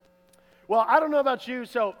Well, I don't know about you,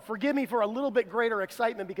 so forgive me for a little bit greater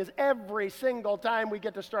excitement because every single time we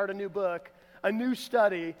get to start a new book, a new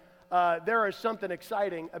study, there is something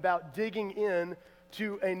exciting about digging in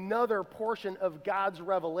to another portion of God's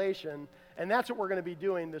revelation, and that's what we're going to be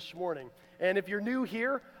doing this morning. And if you're new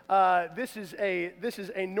here, this is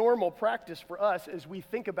a normal practice for us as we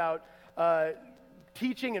think about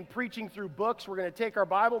teaching and preaching through books. We're going to take our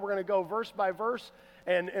Bible, we're going to go verse by verse,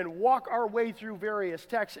 and walk our way through various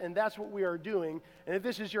texts, and that's what we are doing. And if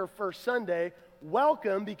this is your first Sunday,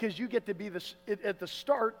 welcome, because you get to be at the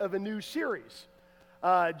start of a new series.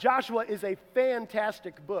 Joshua is a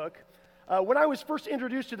fantastic book. When I was first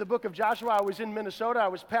introduced to the book of Joshua, I was in Minnesota. I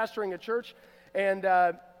was pastoring a church, and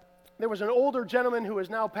there was an older gentleman who has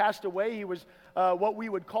now passed away. He was what we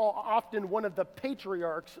would call often one of the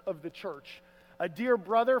patriarchs of the church. A dear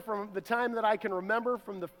brother from the time that I can remember,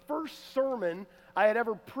 from the first sermon I had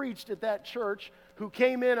ever preached at that church, who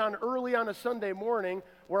came in early on a Sunday morning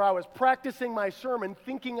where I was practicing my sermon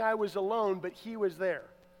thinking I was alone, but he was there.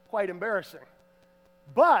 Quite embarrassing.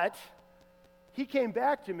 But he came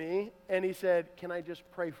back to me and he said, "Can I just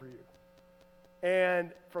pray for you?"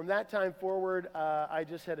 And from that time forward, I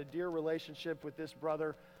just had a dear relationship with this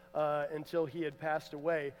brother until he had passed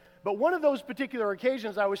away. But one of those particular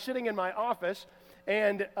occasions, I was sitting in my office,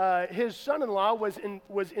 and his son-in-law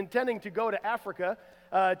was intending to go to Africa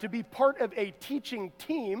to be part of a teaching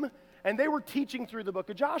team, and they were teaching through the book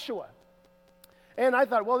of Joshua. And I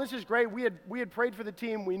thought, well, this is great. We had prayed for the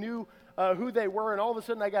team. We knew who they were, and all of a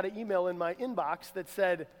sudden I got an email in my inbox that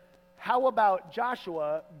said, "How about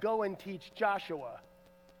Joshua? Go and teach Joshua."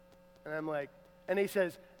 And I'm like, and he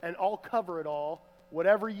says, "And I'll cover it all.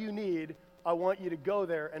 Whatever you need, I want you to go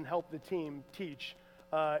there and help the team teach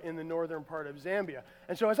in the northern part of Zambia."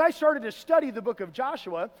 And so as I started to study the book of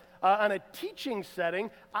Joshua on a teaching setting,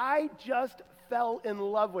 I just fell in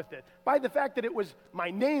love with it. By the fact that it was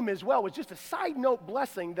my name as well, was just a side note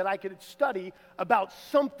blessing that I could study about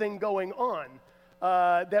something going on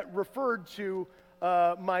that referred to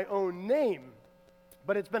my own name.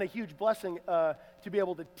 But it's been a huge blessing to be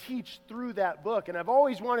able to teach through that book. And I've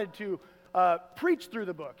always wanted to preach through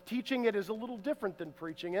the book. Teaching it is a little different than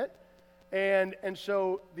preaching it. And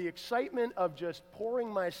so the excitement of just pouring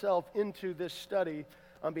myself into this study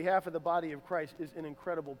on behalf of the body of Christ is an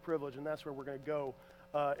incredible privilege, and that's where we're going to go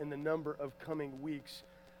in the number of coming weeks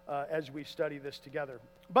as we study this together.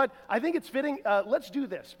 But I think it's fitting, let's do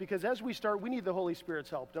this, because as we start, we need the Holy Spirit's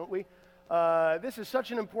help, don't we? This is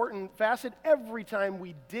such an important facet. Every time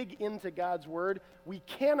we dig into God's Word, we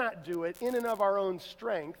cannot do it in and of our own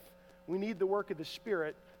strength. We need the work of the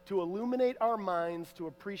Spirit to illuminate our minds to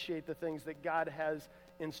appreciate the things that God has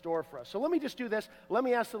in store for us. So let me just do this. Let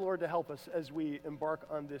me ask the Lord to help us as we embark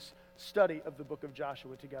on this study of the book of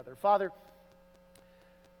Joshua together. Father,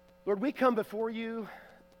 Lord, we come before you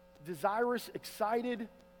desirous, excited,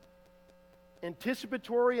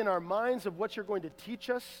 anticipatory in our minds of what you're going to teach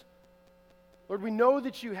us. Lord, we know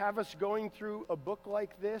that you have us going through a book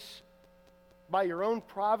like this by your own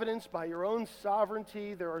providence, by your own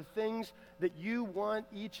sovereignty. There are things that you want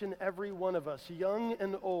each and every one of us, young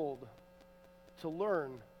and old, to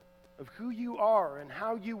learn of who you are and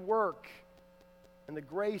how you work and the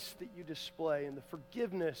grace that you display and the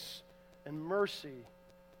forgiveness and mercy,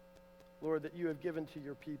 Lord, that you have given to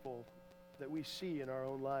your people that we see in our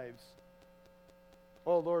own lives.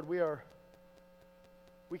 Oh, Lord,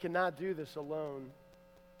 we cannot do this alone.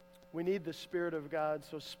 We need the Spirit of God,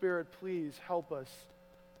 so Spirit, please help us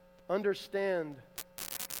understand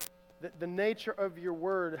the nature of your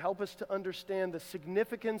word. Help us to understand the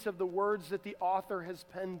significance of the words that the author has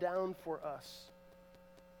penned down for us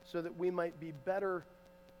so that we might be better,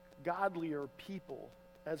 godlier people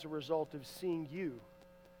as a result of seeing you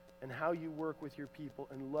and how you work with your people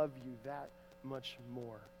and love you that much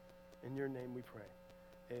more. In your name we pray.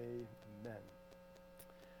 Amen.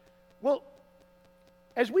 Well,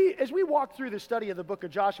 as we walk through the study of the book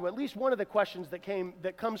of Joshua, at least one of the questions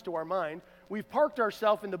that comes to our mind, we've parked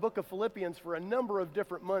ourselves in the book of Philippians for a number of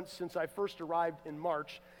different months since I first arrived in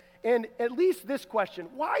March. And at least this question,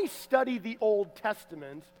 why study the Old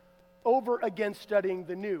Testament over against studying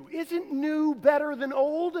the New? Isn't new better than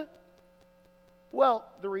old? Well,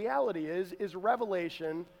 the reality is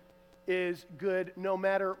Revelation is good no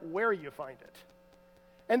matter where you find it.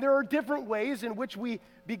 And there are different ways in which we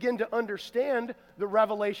begin to understand the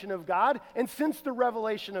revelation of God. And since the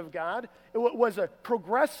revelation of God, it was a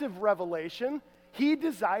progressive revelation, he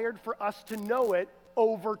desired for us to know it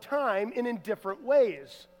over time and in different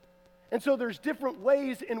ways. And so there's different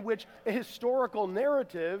ways in which a historical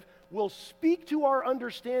narrative will speak to our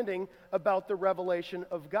understanding about the revelation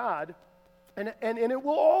of God. And it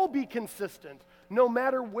will all be consistent, no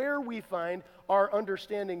matter where we find our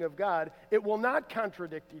understanding of God. It will not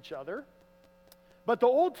contradict each other. But the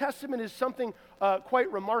Old Testament is something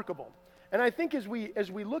quite remarkable. And I think as we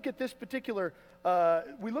look at this particular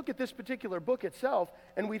book itself,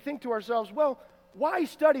 and we think to ourselves, well, why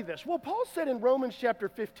study this? Well, Paul said in Romans chapter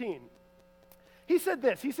 15, he said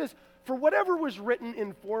this. He says, "For whatever was written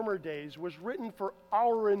in former days was written for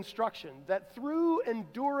our instruction, that through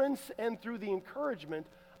endurance and through the encouragement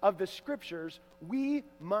of the Scriptures we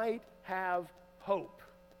might have hope."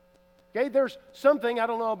 Okay, there's something, I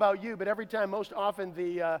don't know about you, but every time, most often,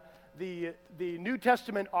 the New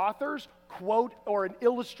Testament authors quote or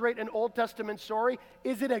illustrate an Old Testament story,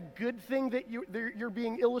 is it a good thing that you're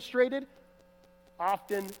being illustrated?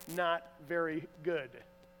 Often not very good.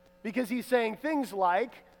 Because he's saying things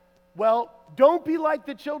like, well, don't be like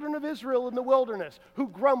the children of Israel in the wilderness who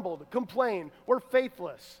grumbled, complained, were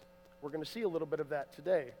faithless. We're going to see a little bit of that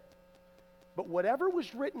today. But whatever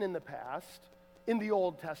was written in the past, in the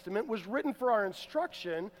Old Testament, was written for our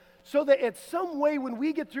instruction, so that at some way when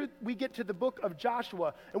we get to the book of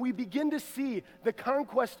Joshua and we begin to see the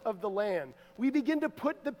conquest of the land, we begin to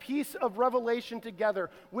put the piece of Revelation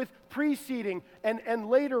together with preceding and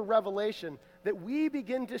later revelation, that we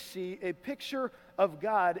begin to see a picture of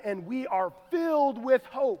God, and we are filled with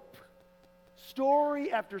hope.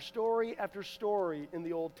 Story after story after story in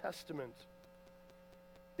the Old Testament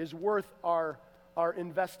is worth our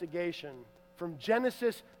investigation from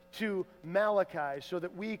Genesis to Malachi, so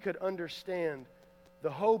that we could understand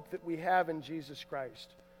the hope that we have in Jesus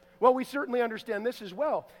Christ. Well, we certainly understand this as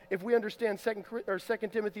well if we understand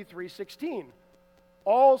 2 Timothy 3:16.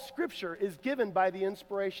 All Scripture is given by the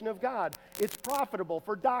inspiration of God. It's profitable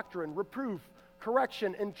for doctrine, reproof,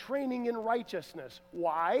 correction, and training in righteousness.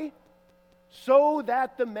 Why? So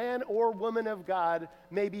that the man or woman of God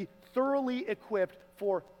may be thoroughly equipped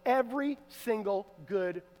for every single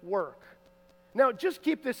good work. Now, just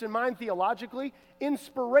keep this in mind theologically.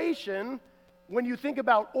 Inspiration, when you think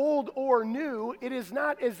about old or new, it is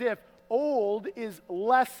not as if old is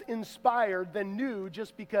less inspired than new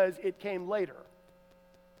just because it came later.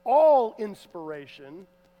 All inspiration,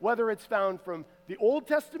 whether it's found from the Old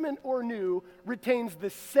Testament or New, retains the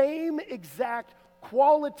same exact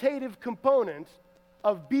qualitative component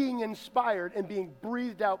of being inspired and being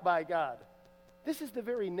breathed out by God. This is the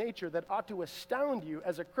very nature that ought to astound you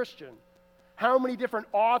as a Christian. How many different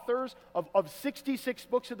authors of 66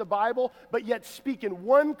 books of the Bible, but yet speak in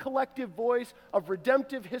one collective voice of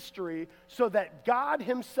redemptive history so that God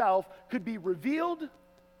Himself could be revealed,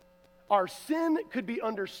 our sin could be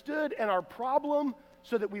understood, and our problem,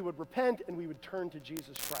 so that we would repent and we would turn to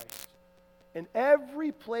Jesus Christ. And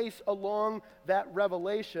every place along that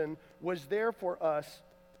revelation was there for us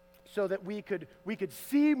so that we could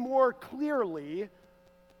see more clearly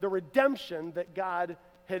the redemption that God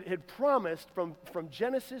had promised from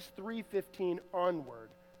Genesis 3:15 onward.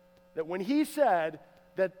 That when He said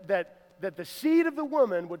that the seed of the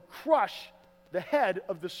woman would crush the head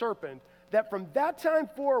of the serpent, that from that time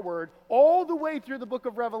forward, all the way through the book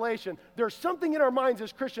of Revelation, there's something in our minds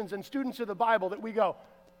as Christians and students of the Bible that we go,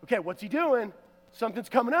 okay, what's He doing? Something's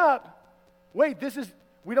coming up. Wait,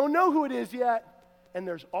 we don't know who it is yet. And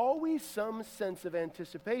there's always some sense of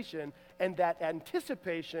anticipation, and that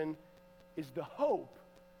anticipation is the hope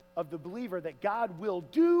of the believer that God will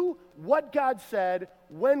do what God said,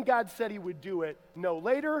 when God said He would do it, no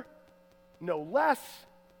later, no less,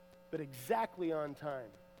 but exactly on time.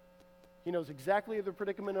 He knows exactly the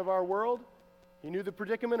predicament of our world. He knew the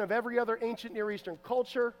predicament of every other ancient Near Eastern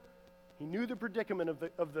culture. He knew the predicament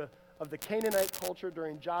of the Canaanite culture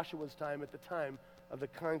during Joshua's time, at the time of the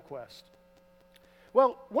conquest.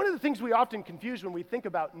 Well, one of the things we often confuse when we think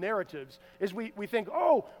about narratives is we think,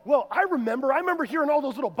 oh, well, I remember hearing all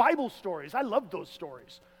those little Bible stories. I love those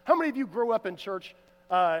stories. How many of you grew up in church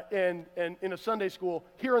and in a Sunday school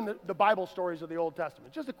hearing the Bible stories of the Old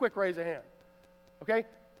Testament? Just a quick raise of hand, okay?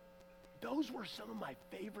 Those were some of my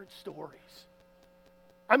favorite stories.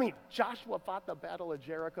 I mean, Joshua fought the Battle of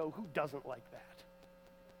Jericho. Who doesn't like that?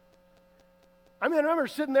 I mean, I remember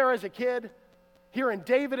sitting there as a kid, hearing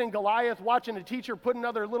David and Goliath, watching a teacher put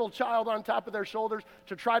another little child on top of their shoulders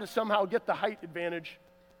to try to somehow get the height advantage,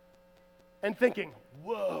 and thinking,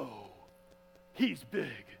 whoa, he's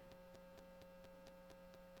big.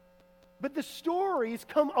 But the stories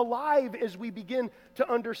come alive as we begin to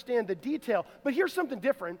understand the detail. But here's something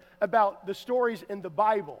different about the stories in the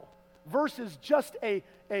Bible versus just a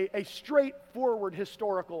straightforward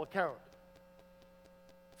historical account.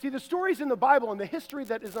 See, the stories in the Bible and the history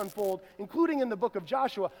that is unfolded, including in the book of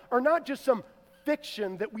Joshua, are not just some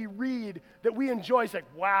fiction that we read, that we enjoy. It's like,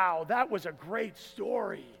 wow, that was a great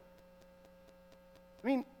story. I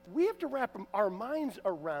mean, we have to wrap our minds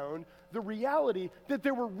around the reality that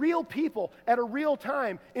there were real people at a real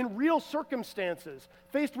time, in real circumstances,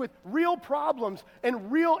 faced with real problems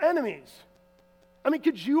and real enemies. I mean,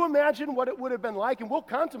 could you imagine what it would have been like, and we'll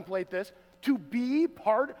contemplate this, to be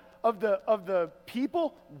part of the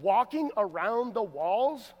people walking around the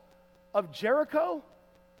walls of Jericho?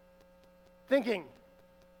 Thinking,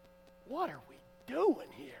 what are we doing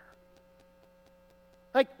here?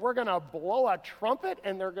 Like, we're going to blow a trumpet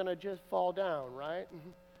and they're going to just fall down, right?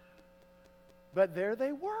 But there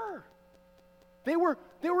they were. They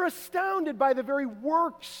were astounded by the very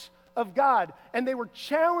works of God, and they were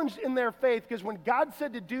challenged in their faith, because when God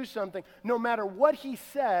said to do something, no matter what he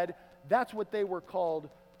said, that's what they were called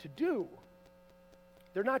to do.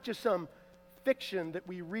 They're not just some fiction that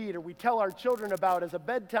we read or we tell our children about as a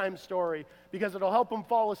bedtime story because it'll help them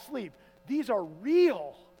fall asleep. These are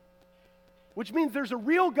real, which means there's a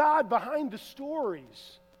real God behind the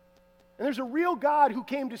stories. And there's a real God who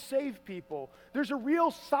came to save people. There's a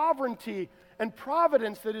real sovereignty and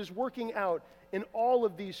providence that is working out in all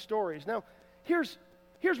of these stories. Now, here's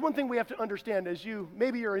one thing we have to understand as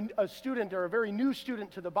maybe you're a student or a very new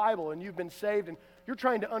student to the Bible and you've been saved and you're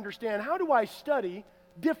trying to understand, how do I study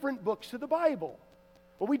different books of the Bible?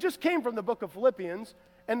 Well, we just came from the book of Philippians,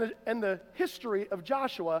 and the history of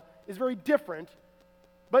Joshua is very different,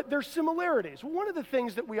 but there's similarities. One of the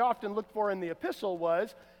things that we often looked for in the epistle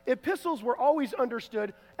was, epistles were always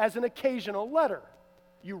understood as an occasional letter.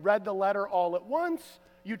 You read the letter all at once,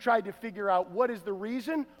 you tried to figure out what is the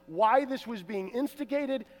reason, why this was being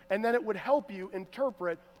instigated, and then it would help you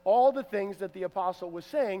interpret all the things that the apostle was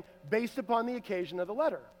saying based upon the occasion of the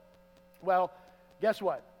letter. Well, guess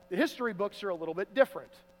what? The history books are a little bit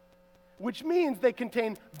different, which means they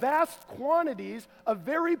contain vast quantities of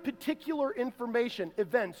very particular information,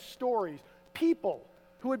 events, stories, people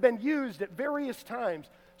who had been used at various times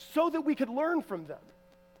so that we could learn from them.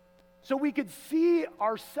 So we could see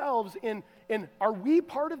ourselves in are we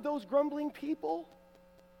part of those grumbling people?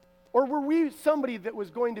 Or were we somebody that was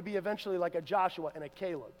going to be eventually like a Joshua and a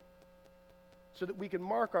Caleb? So that we can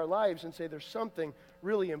mark our lives and say there's something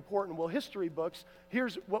really important. Well, history books,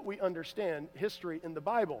 here's what we understand history in the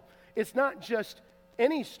Bible. It's not just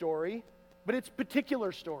any story, but it's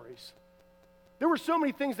particular stories. There were so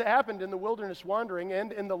many things that happened in the wilderness wandering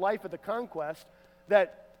and in the life of the conquest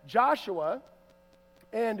that Joshua,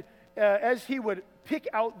 and as he would pick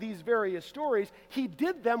out these various stories, he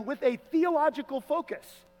did them with a theological focus.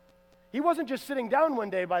 He wasn't just sitting down one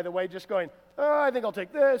day, by the way, just going, oh, I think I'll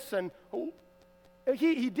take this, and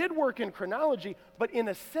he did work in chronology, but in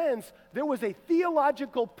a sense, there was a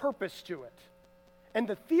theological purpose to it. And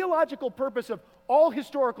the theological purpose of all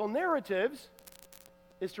historical narratives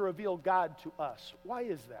is to reveal God to us. Why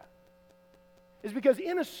is that? It's because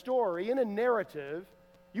in a story, in a narrative,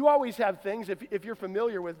 you always have things, if you're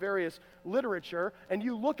familiar with various literature, and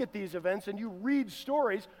you look at these events and you read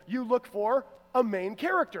stories, you look for a main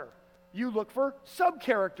character. You look for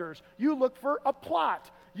sub-characters. You look for a plot.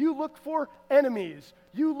 You look for enemies.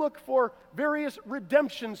 You look for various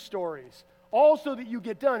redemption stories, all so that you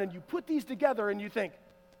get done. And you put these together and you think,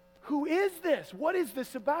 who is this? What is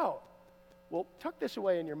this about? Well, tuck this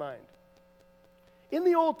away in your mind. In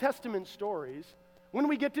the Old Testament stories, when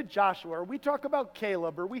we get to Joshua, or we talk about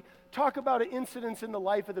Caleb, or we talk about incidents in the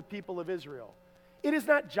life of the people of Israel, it is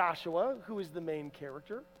not Joshua who is the main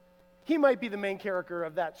character. He might be the main character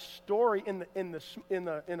of that story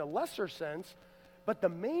in a lesser sense, but the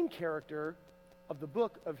main character of the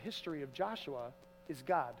book of history of Joshua is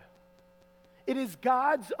God. It is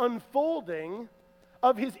God's unfolding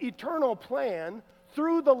of his eternal plan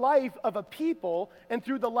through the life of a people and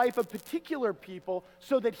through the life of particular people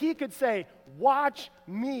so that he could say, watch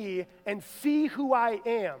me and see who I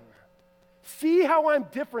am. See how I'm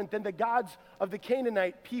different than the gods of the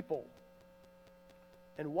Canaanite people.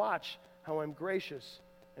 And watch how I'm gracious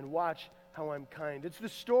and watch how I'm kind. It's the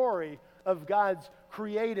story of God's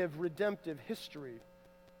creative, redemptive history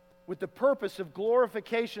with the purpose of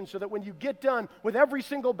glorification so that when you get done with every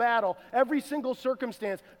single battle, every single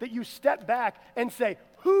circumstance, that you step back and say,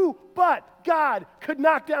 who but God could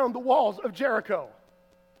knock down the walls of Jericho?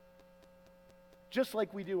 Just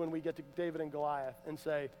like we do when we get to David and Goliath and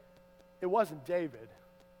say, it wasn't David,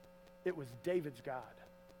 it was David's God.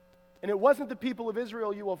 And it wasn't the people of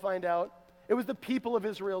Israel, you will find out, it was the people of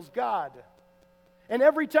Israel's God. And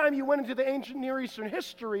every time you went into the ancient Near Eastern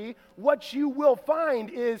history, what you will find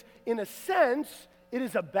is, in a sense, it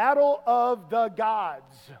is a battle of the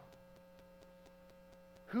gods.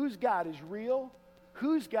 Whose God is real?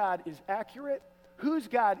 Whose God is accurate? whose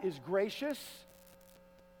God is gracious,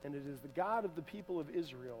 and it is the God of the people of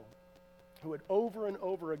Israel who had over and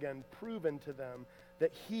over again proven to them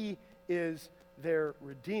that he is their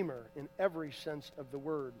Redeemer in every sense of the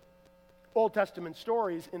word. Old Testament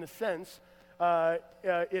stories, in a sense,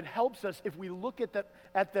 it helps us if we look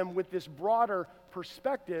at them with this broader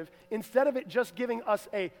perspective, instead of it just giving us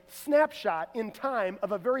a snapshot in time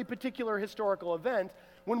of a very particular historical event.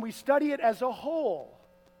 When we study it as a whole,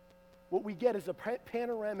 what we get is a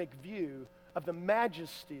panoramic view of the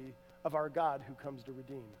majesty of our God who comes to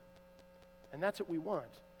redeem. And that's what we want.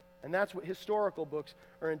 And that's what historical books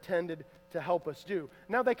are intended to help us do.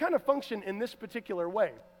 Now, they kind of function in this particular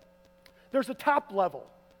way. There's a top level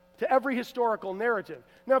to every historical narrative.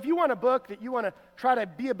 Now, if you want a book that you want to try to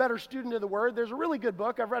be a better student of the Word, there's a really good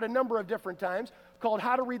book I've read a number of different times called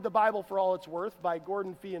How to Read the Bible for All It's Worth by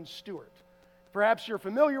Gordon Fee and Stewart. Perhaps you're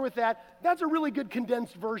familiar with that. That's a really good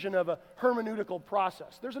condensed version of a hermeneutical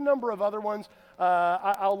process. There's a number of other ones.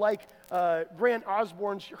 I'll like Grant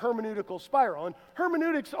Osborne's hermeneutical spiral. And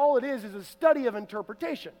hermeneutics, all it is a study of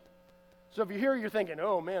interpretation. So if you're here, you're thinking,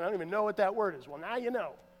 oh man, I don't even know what that word is. Well, now you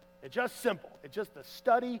know. It's just simple. It's just the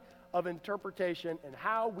study of interpretation and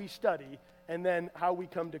how we study and then how we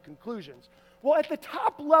come to conclusions. Well, at the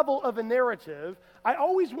top level of a narrative, I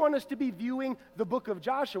always want us to be viewing the book of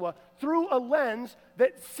Joshua through a lens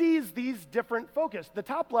that sees these different focus. The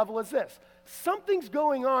top level is this. Something's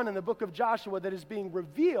going on in the book of Joshua that is being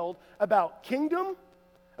revealed about kingdom,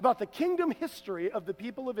 about the kingdom history of the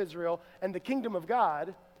people of Israel and the kingdom of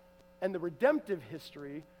God, and the redemptive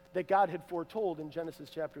history that God had foretold in Genesis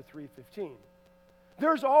chapter 3:15.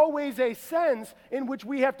 There's always a sense in which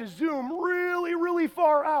we have to zoom really, really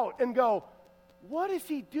far out and go, what is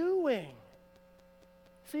he doing?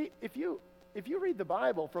 See, if you read the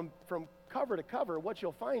Bible from cover to cover, what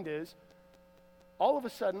you'll find is, all of a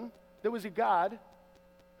sudden, there was a God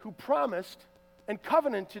who promised and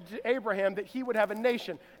covenanted to Abraham that he would have a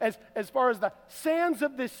nation. As far as the sands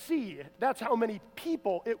of the sea, that's how many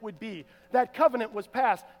people it would be. That covenant was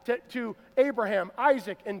passed to Abraham,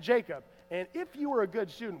 Isaac, and Jacob. And if you were a good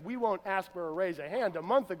student, we won't ask for a raise of hand a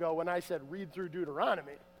month ago when I said read through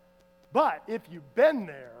Deuteronomy. But if you've been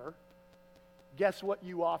there, guess what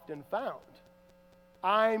you often found?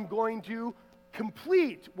 I'm going to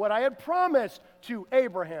complete what I had promised to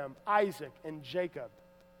Abraham, Isaac, and Jacob.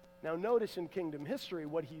 Now notice in kingdom history,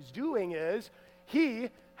 what he's doing is,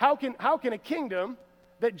 how can a kingdom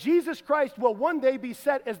that Jesus Christ will one day be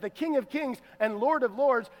set as the King of Kings and Lord of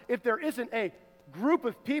Lords, if there isn't a group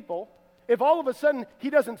of people, if all of a sudden he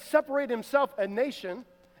doesn't separate himself a nation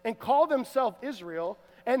and call himself Israel,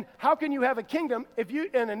 and how can you have a kingdom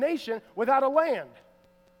in a nation without a land?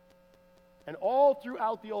 And all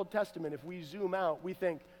throughout the Old Testament, if we zoom out, we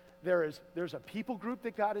think there's a people group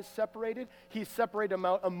that God has separated. He's separated them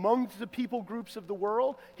out amongst the people groups of the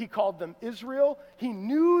world. He called them Israel. He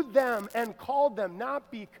knew them and called them,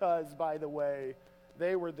 not because, by the way,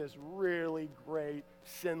 they were this really great,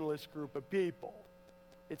 sinless group of people.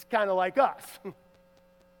 It's kind of like us.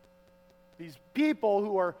 These people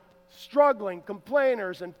who are struggling,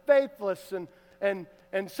 complainers, and faithless, and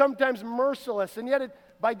sometimes merciless, and yet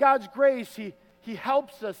by God's grace, He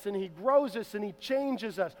helps us, and He grows us, and He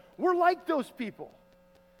changes us. We're like those people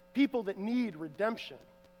that need redemption.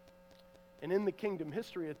 And in the kingdom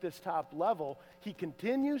history at this top level, He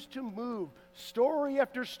continues to move story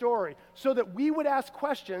after story so that we would ask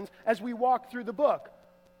questions as we walk through the book.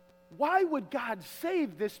 Why would God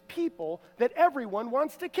save this people that everyone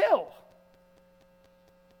wants to kill?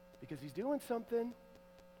 Because He's doing something.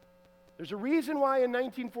 There's a reason why in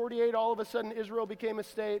 1948 all of a sudden Israel became a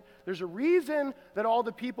state. There's a reason that all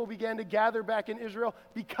the people began to gather back in Israel,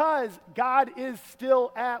 because God is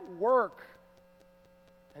still at work.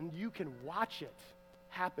 And you can watch it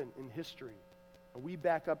happen in history. And we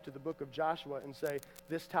back up to the book of Joshua and say,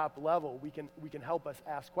 this top level, we can help us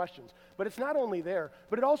ask questions. But it's not only there,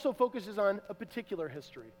 but it also focuses on a particular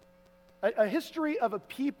history. A history of a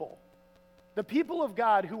people. The people of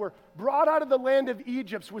God who were brought out of the land of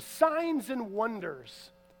Egypt with signs and wonders.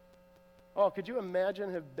 Oh, could you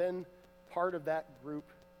imagine have been part of that group?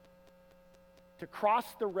 To cross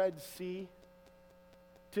the Red Sea,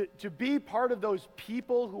 to be part of those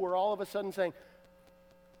people who were all of a sudden saying,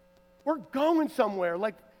 we're going somewhere.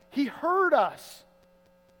 Like, He heard us.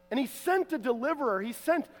 And He sent a deliverer. He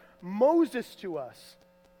sent Moses to us.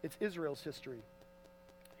 It's Israel's history.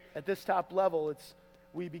 At this top level,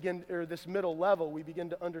 this middle level, we begin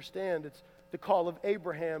to understand it's the call of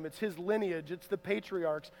Abraham, it's his lineage, it's the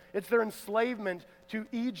patriarchs, it's their enslavement to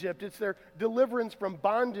Egypt, it's their deliverance from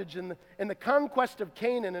bondage and the conquest of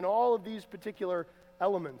Canaan and all of these particular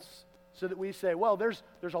elements. so that we say, well, there's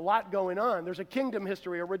a lot going on. There's a kingdom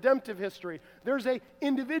history, a redemptive history. There's a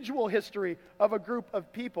individual history of a group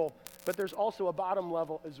of people, but there's also a bottom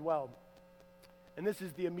level as well. And this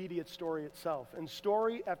is the immediate story itself. And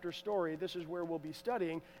story after story, this is where we'll be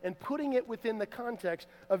studying and putting it within the context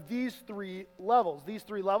of these three levels. These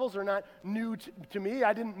three levels are not new to me.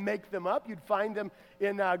 I didn't make them up. You'd find them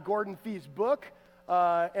in Gordon Fee's book,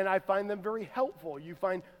 and I find them very helpful. You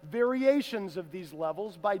find variations of these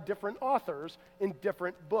levels by different authors in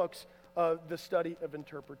different books of the study of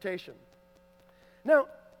interpretation. Now,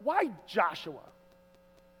 why Joshua?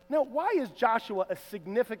 Now, why is Joshua a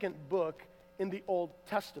significant book in the Old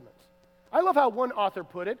Testament? I love how one author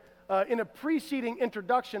put it in a preceding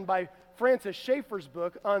introduction by Francis Schaeffer's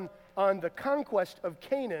book on the conquest of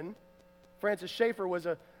Canaan. Francis Schaeffer was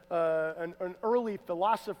an early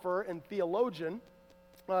philosopher and theologian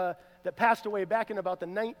that passed away back in about the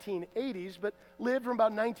 1980s, but lived from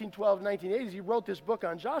about 1912 to 1980s. He wrote this book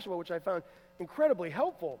on Joshua, which I found incredibly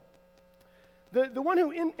helpful. The one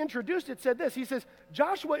who introduced it said this. He says,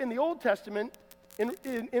 Joshua in the Old Testament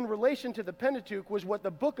in relation to the Pentateuch was what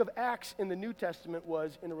the book of Acts in the New Testament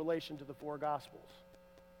was in relation to the four Gospels.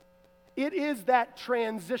 It is that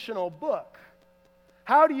transitional book.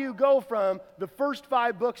 How do you go from the first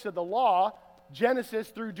 5 books of the law, Genesis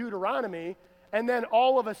through Deuteronomy, and then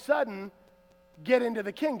all of a sudden get into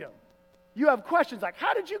the kingdom? You have questions like,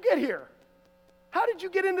 how did you get here? How did you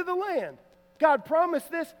get into the land? God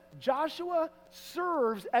promised this. Joshua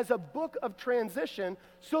serves as a book of transition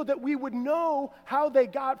so that we would know how they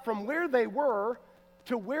got from where they were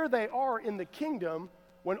to where they are in the kingdom,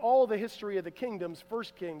 when all the history of the kingdoms,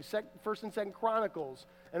 1st Kings, 1st and 2nd Chronicles,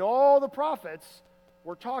 and all the prophets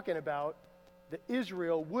were talking about that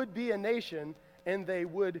Israel would be a nation and they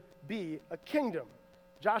would be a kingdom.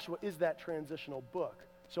 Joshua is that transitional book.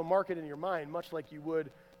 So mark it in your mind, much like you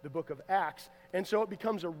would the book of Acts. And so it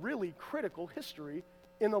becomes a really critical history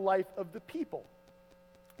in the life of the people.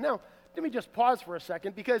 Now, let me just pause for a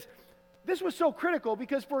second, because this was so critical,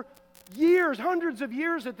 because for years, hundreds of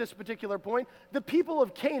years at this particular point, the people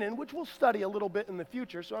of Canaan, which we'll study a little bit in the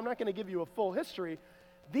future, so I'm not going to give you a full history,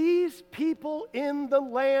 these people in the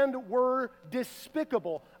land were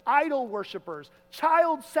despicable, idol worshipers,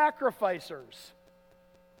 child sacrificers.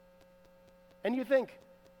 And you think,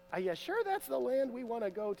 are you sure that's the land we want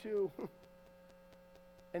to go to?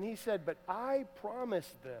 And he said, but I promise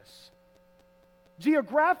this.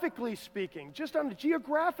 Geographically speaking, just on a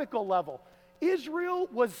geographical level, Israel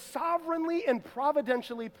was sovereignly and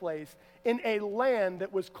providentially placed in a land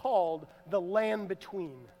that was called the land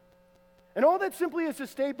between. And all that simply is to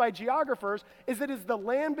state by geographers is that it's the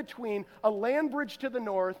land between a land bridge to the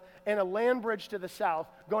north and a land bridge to the south,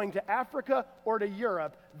 going to Africa or to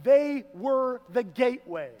Europe. They were the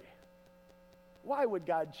gateway. Why would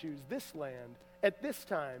God choose this land at this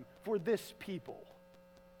time for this people?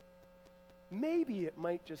 Maybe it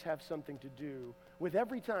might just have something to do with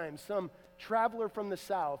every time some traveler from the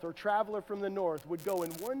south or traveler from the north would go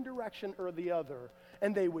in one direction or the other,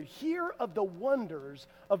 and they would hear of the wonders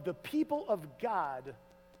of the people of God,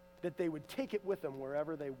 that they would take it with them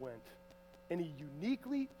wherever they went. And he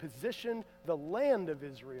uniquely positioned the land of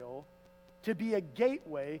Israel to be a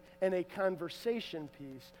gateway and a conversation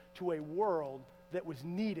piece to a world that was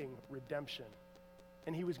needing redemption.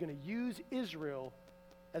 And he was going to use Israel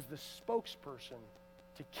as the spokesperson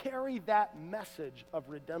to carry that message of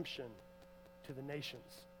redemption to the nations.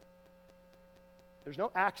 There's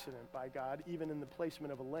no accident by God, even in the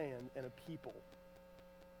placement of a land and a people.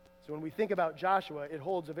 So when we think about Joshua, it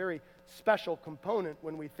holds a very special component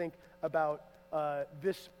when we think about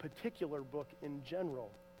this particular book in general.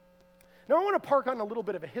 Now I want to park on a little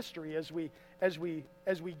bit of a history as we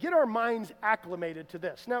get our minds acclimated to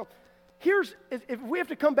this. Now, if we have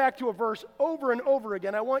to come back to a verse over and over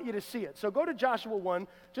again, I want you to see it. So go to Joshua 1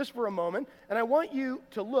 just for a moment, and I want you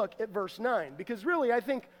to look at verse 9, because really I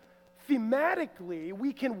think thematically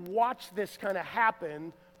we can watch this kind of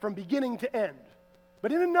happen from beginning to end.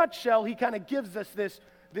 But in a nutshell, he kind of gives us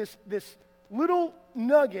this little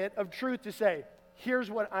nugget of truth to say,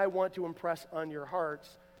 here's what I want to impress on your hearts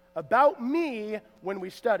about me when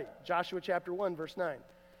we study. Joshua chapter 1, verse 9.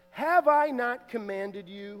 Have I not commanded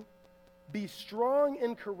you? Be strong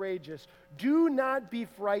and courageous. Do not be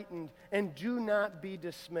frightened, and do not be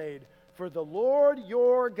dismayed. For the Lord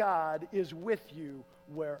your God is with you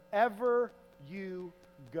wherever you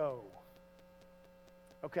go.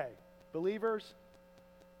 Okay, believers,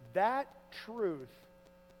 that truth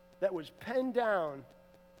that was penned down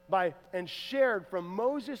by and shared from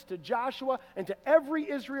Moses to Joshua and to every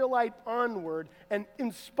Israelite onward and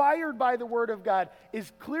inspired by the Word of God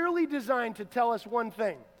is clearly designed to tell us one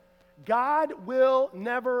thing. God will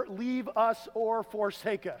never leave us or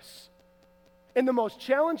forsake us. In the most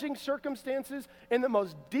challenging circumstances, in the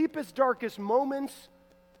most deepest, darkest moments,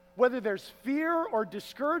 whether there's fear or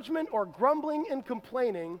discouragement or grumbling and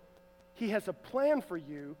complaining, He has a plan for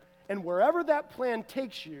you, and wherever that plan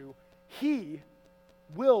takes you, He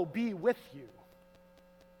will be with you.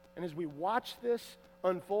 And as we watch this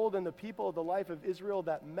unfold in the people of the life of Israel,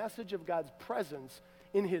 that message of God's presence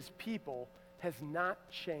in His people has not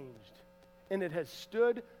changed, and it has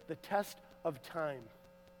stood the test of time.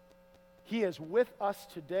 He is with us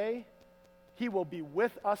today. He will be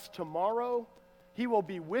with us tomorrow. He will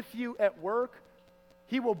be with you at work.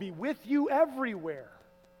 He will be with you everywhere.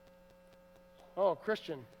 Oh,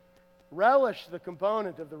 Christian, relish the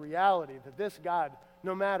component of the reality that this God,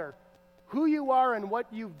 no matter who you are and what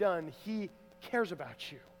you've done, He cares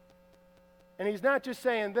about you. And He's not just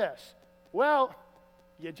saying this, well,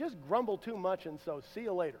 you just grumble too much and so see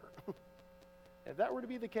you later. If that were to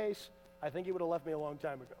be the case, I think He would have left me a long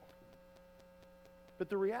time ago. But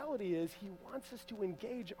the reality is He wants us to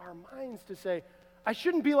engage our minds to say, I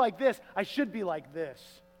shouldn't be like this, I should be like this.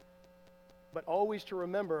 But always to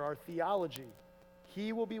remember our theology.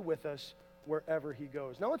 He will be with us wherever He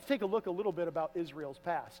goes. Now let's take a look a little bit about Israel's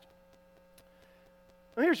past.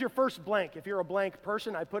 Now here's your first blank. If you're a blank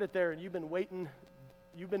person, I put it there, and you've been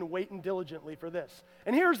waiting diligently for this.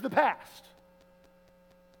 And here's the past.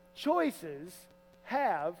 Choices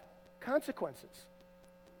have consequences.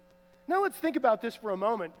 Now let's think about this for a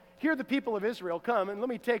moment. Here the people of Israel come, and let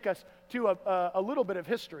me take us to a little bit of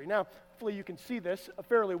history. Now, hopefully you can see this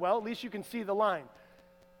fairly well. At least you can see the line.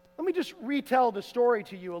 Let me just retell the story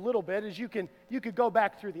to you a little bit, as you could go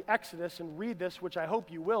back through the Exodus and read this, which I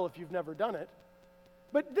hope you will if you've never done it.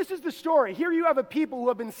 But this is the story. Here you have a people who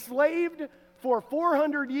have been enslaved for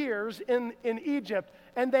 400 years in Egypt,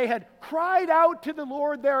 and they had cried out to the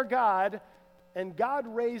Lord their God, and God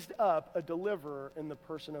raised up a deliverer in the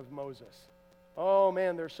person of Moses. Oh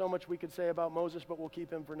man, there's so much we could say about Moses, but we'll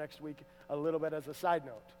keep him for next week a little bit as a side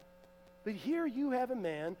note. But here you have a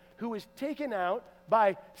man who is taken out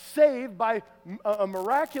saved by a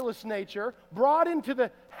miraculous nature, brought into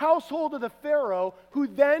the household of the Pharaoh, who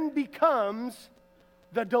then becomes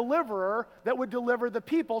the deliverer that would deliver the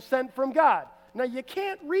people sent from God. Now you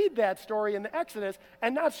can't read that story in the Exodus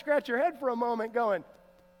and not scratch your head for a moment going,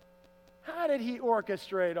 how did He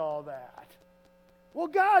orchestrate all that? Well,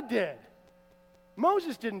 God did.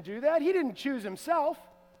 Moses didn't do that. He didn't choose himself.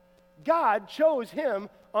 God chose him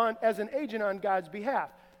as an agent on God's behalf.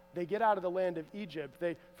 They get out of the land of Egypt.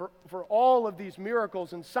 For all of these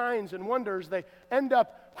miracles and signs and wonders, they end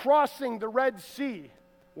up crossing the Red Sea.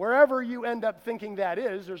 Wherever you end up thinking that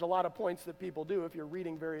is, there's a lot of points that people do if you're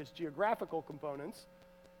reading various geographical components.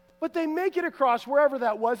 But they make it across wherever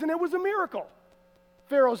that was, and it was a miracle.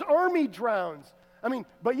 Pharaoh's army drowns.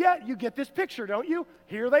 But yet you get this picture, don't you?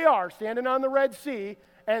 Here they are, standing on the Red Sea,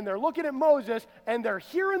 and they're looking at Moses, and they're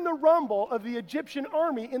hearing the rumble of the Egyptian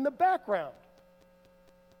army in the background.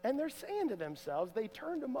 And they're saying to themselves, they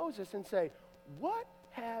turn to Moses and say, what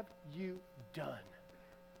have you done?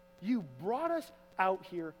 You brought us out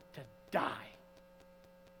here to die.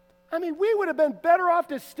 We would have been better off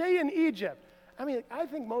to stay in Egypt. I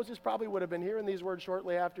think Moses probably would have been hearing these words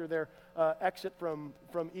shortly after their exit from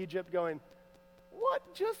Egypt going,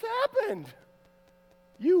 what just happened?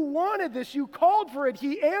 You wanted this. You called for it.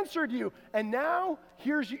 He answered you. And now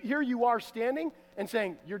here you are standing and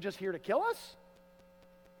saying, you're just here to kill us?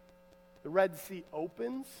 The Red Sea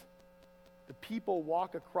opens. The people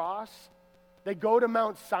walk across. They go to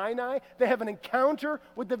Mount Sinai. They have an encounter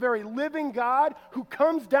with the very living God who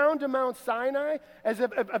comes down to Mount Sinai as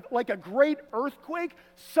like a great earthquake.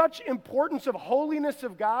 Such importance of holiness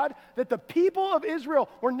of God that the people of Israel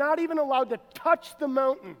were not even allowed to touch the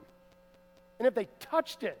mountain. And if they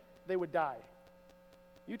touched it, they would die.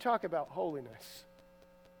 You talk about holiness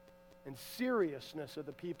and seriousness of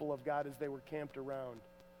the people of God as they were camped around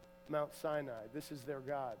Mount Sinai. This is their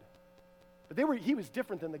God. But he was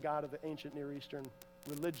different than the God of the ancient Near Eastern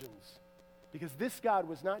religions, because this God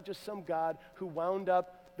was not just some God who wound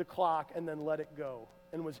up the clock and then let it go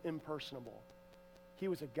and was impersonable. He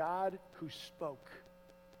was a God who spoke.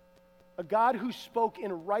 A God who spoke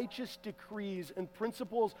in righteous decrees and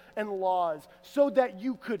principles and laws so that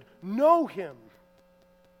you could know Him.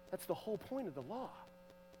 That's the whole point of the law.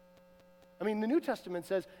 The New Testament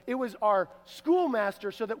says it was our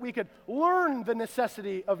schoolmaster so that we could learn the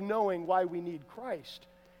necessity of knowing why we need Christ.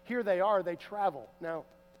 Here they are, they travel. Now,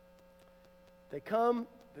 they come,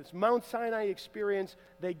 this Mount Sinai experience,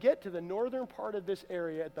 they get to the northern part of this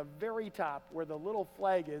area at the very top where the little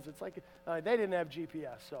flag is. It's like, they didn't have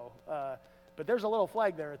GPS, but but there's a little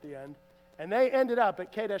flag there at the end. And they ended up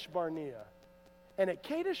at Kadesh Barnea. And at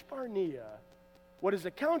Kadesh Barnea, what is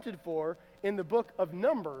accounted for in the book of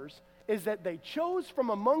Numbers is that they chose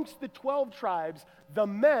from amongst the 12 tribes the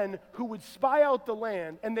men who would spy out the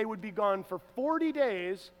land, and they would be gone for 40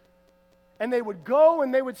 days, and they would go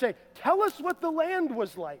and they would say, tell us what the land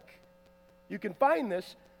was like. You can find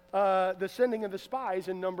this, the sending of the spies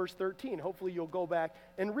in Numbers 13. Hopefully you'll go back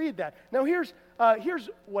and read that. Now here's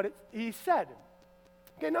what he said.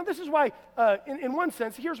 Okay, now this is why, in one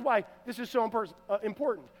sense, here's why this is so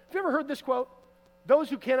important. Have you ever heard this quote? Those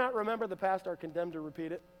who cannot remember the past are condemned to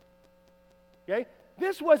repeat it. Okay?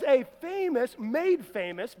 This was made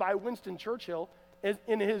famous by Winston Churchill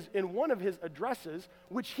in one of his addresses,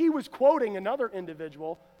 which he was quoting another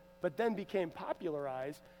individual, but then became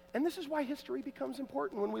popularized. And this is why history becomes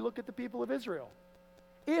important when we look at the people of Israel.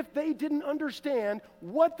 If they didn't understand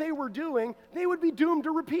what they were doing, they would be doomed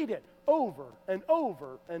to repeat it over and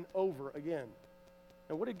over and over again.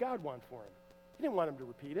 And what did God want for him? He didn't want him to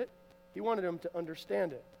repeat it. He wanted him to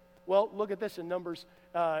understand it. Well, look at this in Numbers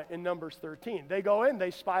 13. They go in,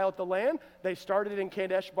 they spy out the land. They started in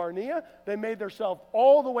Kadesh Barnea. They made themselves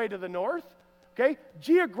all the way to the north. Okay,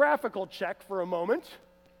 geographical check for a moment.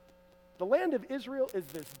 The land of Israel is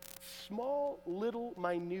this small, little,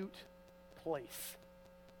 minute place.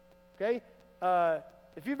 Okay,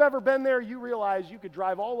 if you've ever been there, you realize you could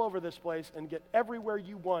drive all over this place and get everywhere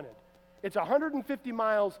you wanted. It's 150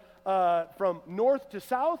 miles from north to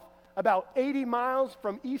south, about 80 miles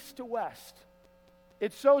from east to west.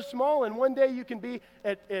 It's so small, and one day you can be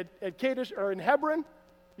at Kadesh or in Hebron,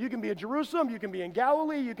 you can be in Jerusalem, you can be in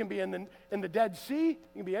Galilee, you can be in the Dead Sea, you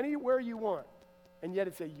can be anywhere you want. And yet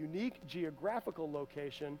it's a unique geographical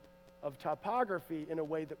location of topography in a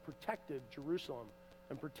way that protected Jerusalem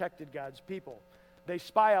and protected God's people. They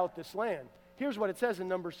spy out this land. Here's what it says in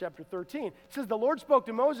Numbers chapter 13. It says, the Lord spoke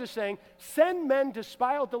to Moses, saying, send men to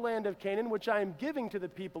spy out the land of Canaan, which I am giving to the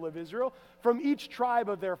people of Israel, from each tribe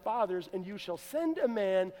of their fathers, and you shall send a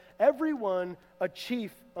man, every one a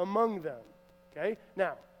chief among them. Okay?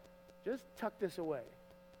 Now, just tuck this away.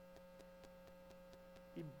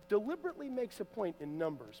 He deliberately makes a point in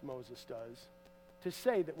Numbers, Moses does, to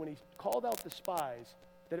say that when he called out the spies,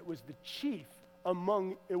 that it was a chief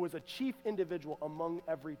individual among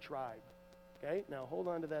every tribe. Okay, now hold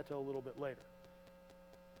on to that till a little bit later.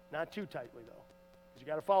 Not too tightly, though, because you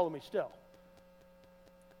got to follow me still.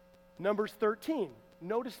 Numbers 13,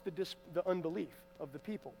 notice the unbelief of the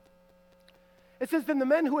people. It says, then the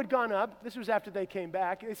men who had gone up, this was after they came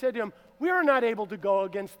back, they said to him, we are not able to go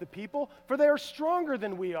against the people, for they are stronger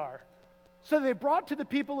than we are. So they brought to the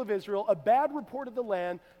people of Israel a bad report of the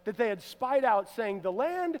land that they had spied out, saying, the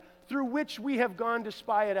land through which we have gone to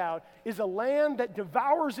spy it out is a land that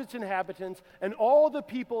devours its inhabitants, and all the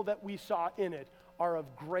people that we saw in it are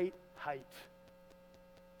of great height.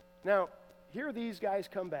 Now, here these guys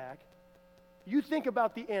come back. You think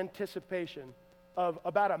about the anticipation of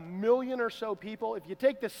about 1 million or so people. If you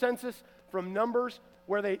take the census from Numbers,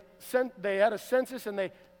 where they had a census and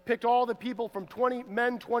they picked all the people from 20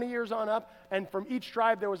 years on up, and from each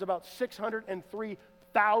tribe there was about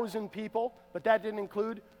 603,000 people, but that didn't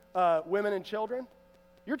include women and children.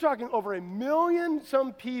 You're talking over 1 million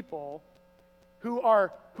some people who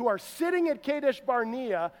are sitting at Kadesh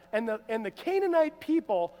Barnea, and the Canaanite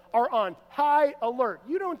people are on high alert.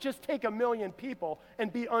 You don't just take 1 million people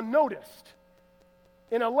and be unnoticed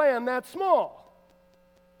in a land that small.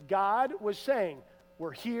 God was saying,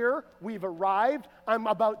 we're here, we've arrived, I'm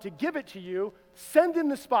about to give it to you, send in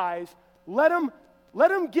the spies, let them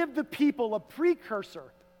give the people a precursor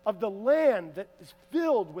of the land that is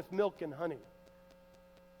filled with milk and honey.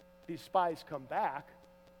 These spies come back,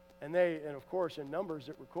 and of course in Numbers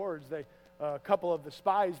it records, a couple of the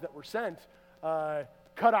spies that were sent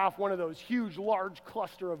cut off one of those huge, large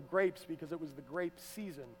cluster of grapes because it was the grape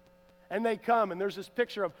season. And they come, and there's this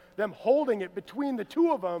picture of them holding it between the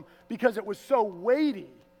two of them because it was so weighty.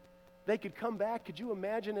 They could come back. Could you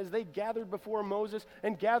imagine as they gathered before Moses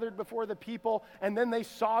and gathered before the people, and then they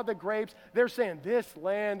saw the grapes? They're saying, this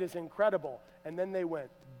land is incredible. And then they went,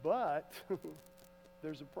 but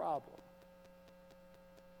there's a problem.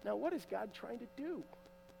 Now, what is God trying to do?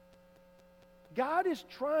 God is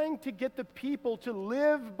trying to get the people to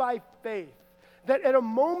live by faith. That at a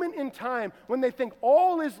moment in time when they think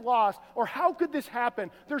all is lost, or how could this happen?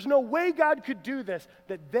 There's no way God could do this.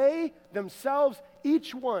 That they themselves,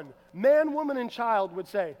 each one, man, woman, and child, would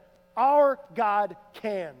say, our God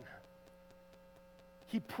can.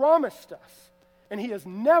 He promised us, and he has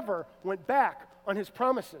never went back on his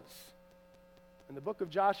promises. And the book of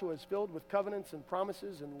Joshua is filled with covenants and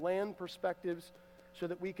promises and land perspectives so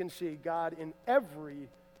that we can see God in every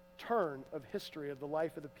turn of history of the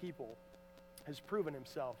life of the people has proven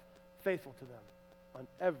himself faithful to them on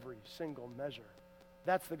every single measure.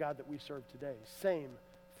 That's the God that we serve today. Same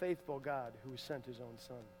faithful God who sent his own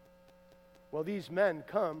son. Well, these men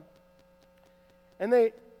come,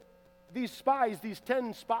 and these spies, these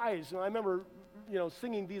 10 spies, and I remember,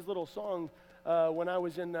 singing these little songs when I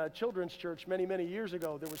was in children's church many, many years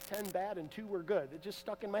ago. There was 10 bad and 2 were good. It just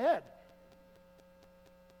stuck in my head.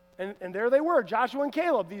 And there they were, Joshua and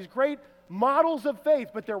Caleb, these great models of faith.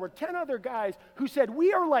 But there were 10 other guys who said,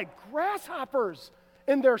 we are like grasshoppers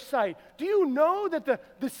in their sight. Do you know that the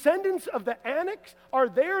descendants of the Anakim are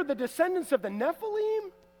there, the descendants of the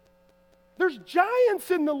Nephilim? There's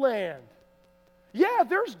giants in the land. Yeah,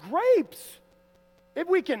 there's grapes. If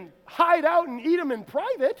we can hide out and eat them in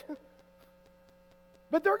private.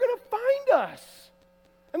 But they're going to find us.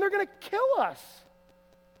 And they're going to kill us.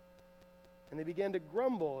 And they began to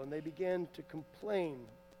grumble and they began to complain.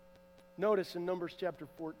 Notice in Numbers chapter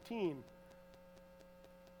 14, it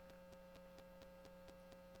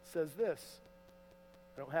says this.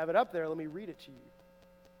 I don't have it up there. Let me read it to you.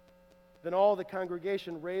 Then all the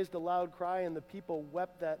congregation raised a loud cry, and the people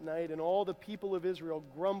wept that night, and all the people of Israel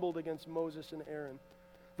grumbled against Moses and Aaron.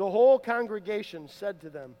 The whole congregation said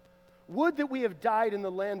to them, would that we have died in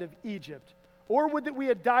the land of Egypt, or would that we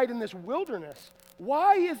had died in this wilderness.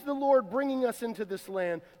 Why is the Lord bringing us into this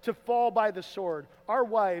land to fall by the sword? Our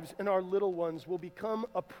wives and our little ones will become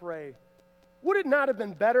a prey. Would it not have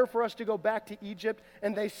been better for us to go back to Egypt?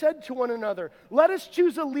 And they said to one another, let us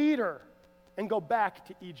choose a leader and go back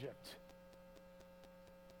to Egypt.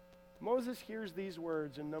 Moses hears these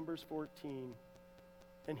words in Numbers 14,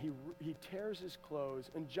 and he tears his clothes,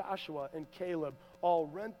 and Joshua and Caleb all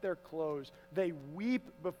rent their clothes. They weep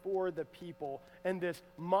before the people, and this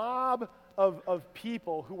mob of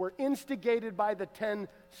people who were instigated by the 10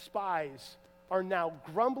 spies are now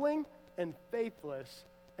grumbling and faithless,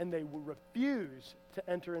 and they will refuse to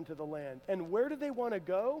enter into the land. And where do they want to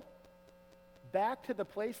go? Back to the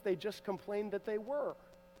place they just complained that they were.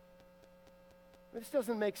 This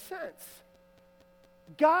doesn't make sense.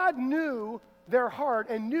 God knew their heart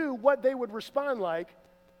and knew what they would respond like.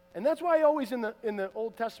 And that's why always in the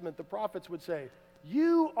Old Testament, the prophets would say,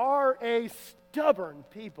 you are a stubborn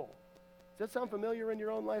people. Does that sound familiar in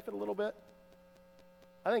your own life a little bit?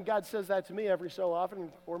 I think God says that to me every so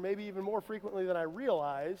often, or maybe even more frequently than I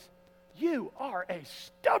realize. You are a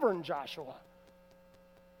stubborn Joshua.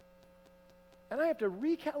 And I have to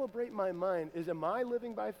recalibrate my mind. Am I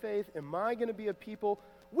living by faith? Am I going to be a people?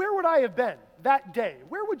 Where would I have been that day?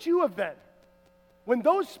 Where would you have been when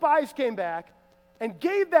those spies came back and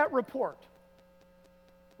gave that report?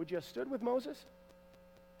 Would you have stood with Moses?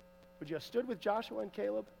 Would you have stood with Joshua and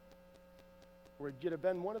Caleb? Or would you have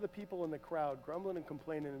been one of the people in the crowd grumbling and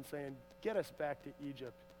complaining and saying, get us back to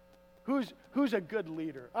Egypt? Who's a good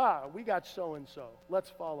leader? We got so-and-so. Let's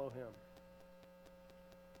follow him.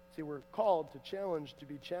 See, we're called to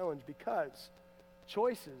be challenged because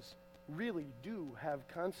choices really do have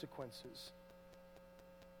consequences.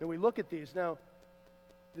 And we look at these. Now,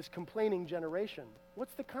 this complaining generation,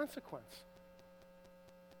 what's the consequence?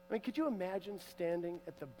 I mean, could you imagine standing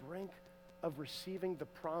at the brink of receiving the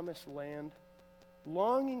promised land,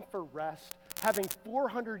 longing for rest, having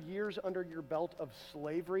 400 years under your belt of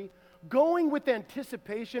slavery, going with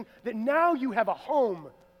anticipation that now you have a home?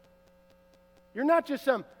 You're not just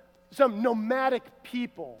some nomadic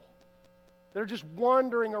people that are just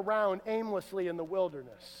wandering around aimlessly in the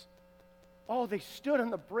wilderness. Oh, they stood on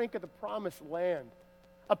the brink of the promised land.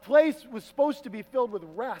 A place was supposed to be filled with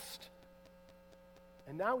rest.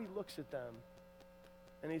 And now he looks at them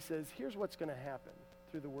and he says, here's what's going to happen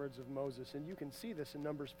through the words of Moses. And you can see this in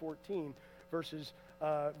Numbers 14, verses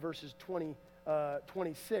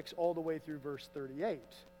 26 all the way through verse 38.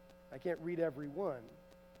 I can't read every one.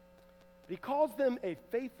 But he calls them a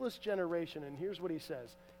faithless generation, and here's what he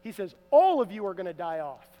says. He says, all of you are going to die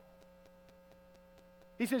off.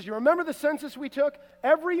 He says, you remember the census we took?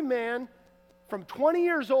 Every man from 20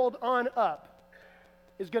 years old on up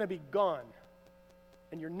is going to be gone.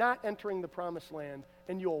 And you're not entering the promised land,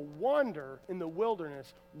 and you'll wander in the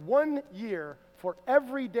wilderness 1 year for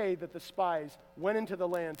every day that the spies went into the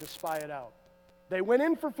land to spy it out. They went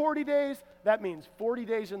in for 40 days. That means 40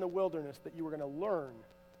 days in the wilderness that you were going to learn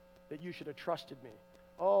that you should have trusted me.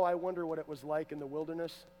 Oh, I wonder what it was like in the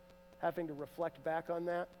wilderness, having to reflect back on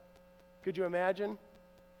that. Could you imagine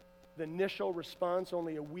the initial response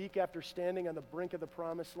only a week after standing on the brink of the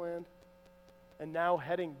promised land and now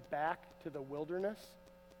heading back to the wilderness?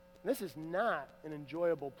 This is not an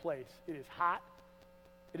enjoyable place. It is hot.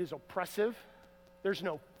 It is oppressive. There's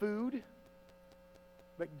no food.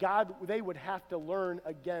 But they would have to learn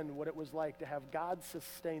again what it was like to have God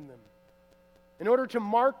sustain them. In order to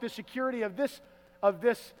mark the security of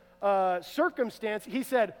this circumstance, he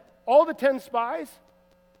said, all the 10 spies,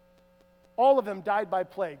 all of them died by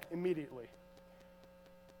plague immediately.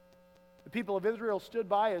 The people of Israel stood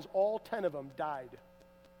by as all 10 of them died.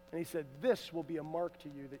 And he said, this will be a mark to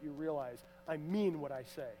you that you realize I mean what I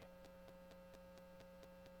say.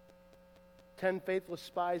 10 faithless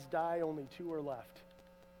spies die, only 2 are left.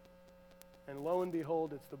 And lo and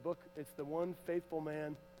behold, it's the one faithful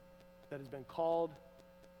man that has been called,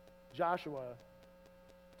 Joshua,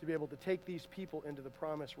 to be able to take these people into the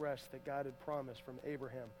promised rest that God had promised from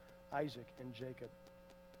Abraham, Isaac, and Jacob.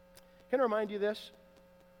 Can I remind you this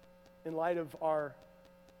in light of our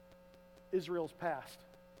Israel's past?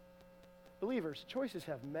 Believers, choices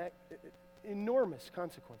have enormous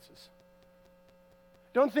consequences.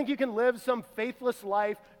 Don't think you can live some faithless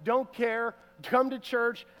life, don't care, come to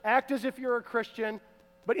church, act as if you're a Christian,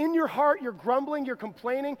 but in your heart you're grumbling, you're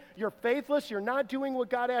complaining, you're faithless, you're not doing what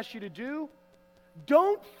God asked you to do.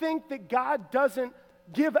 Don't think that God doesn't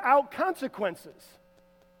give out consequences.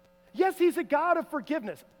 Yes, He's a God of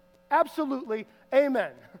forgiveness. Absolutely.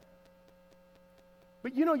 Amen.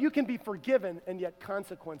 But you can be forgiven and yet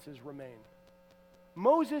consequences remain.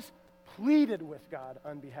 Moses pleaded with God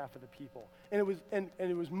on behalf of the people. And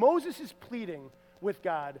it was Moses' pleading with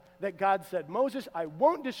God that God said, Moses, I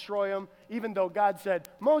won't destroy them, even though God said,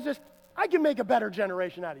 Moses, I can make a better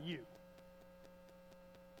generation out of you.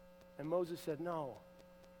 And Moses said, no.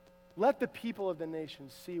 Let the people of the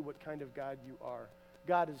nations see what kind of God you are.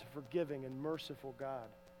 God is a forgiving and merciful God.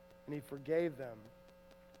 And He forgave them.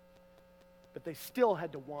 But they still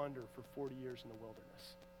had to wander for 40 years in the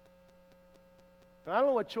wilderness. And I don't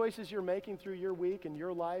know what choices you're making through your week and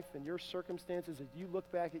your life and your circumstances as you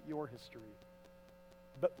look back at your history.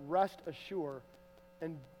 But rest assured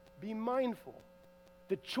and be mindful.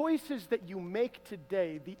 The choices that you make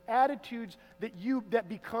today, the attitudes that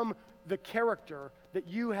become the character that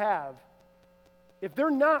you have, if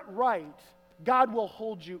they're not right, God will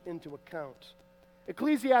hold you into account.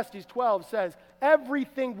 Ecclesiastes 12 says,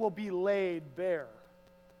 everything will be laid bare.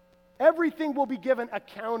 Everything will be given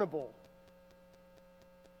accountable.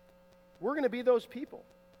 We're going to be those people.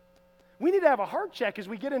 We need to have a heart check as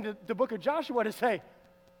we get into the book of Joshua to say,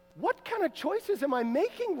 what kind of choices am I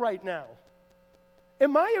making right now?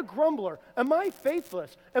 Am I a grumbler? Am I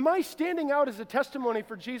faithless? Am I standing out as a testimony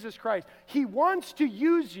for Jesus Christ? He wants to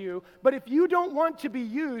use you, but if you don't want to be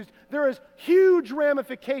used, there is huge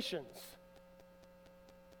ramifications.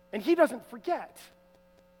 And He doesn't forget.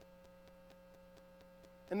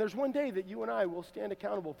 And there's one day that you and I will stand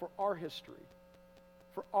accountable for our history,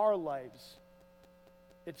 for our lives,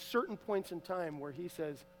 at certain points in time where He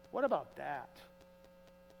says, what about that?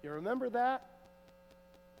 You remember that?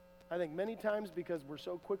 I think many times because we're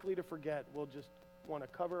so quickly to forget, we'll just want to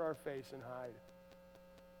cover our face and hide.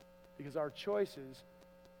 Because our choices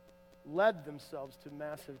led themselves to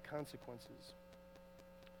massive consequences.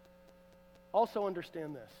 Also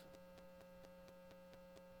understand this.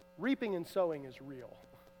 Reaping and sowing is real.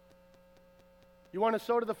 You want to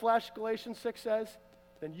sow to the flesh, Galatians 6 says,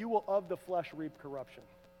 then you will of the flesh reap corruption.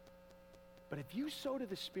 But if you sow to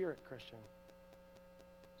the Spirit, Christian,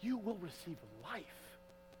 you will receive life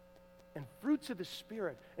and fruits of the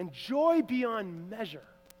Spirit and joy beyond measure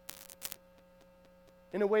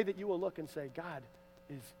in a way that you will look and say, God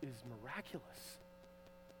is miraculous.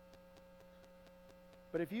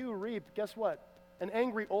 But if you reap, guess what? An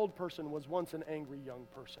angry old person was once an angry young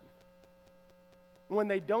person. When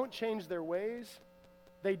they don't change their ways,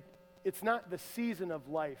 it's not the season of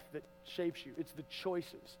life that shapes you. It's the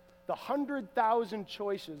choices. The 100,000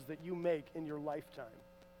 choices that you make in your lifetime.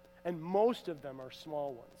 And most of them are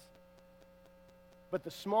small ones. But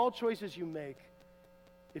the small choices you make,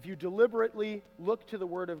 if you deliberately look to the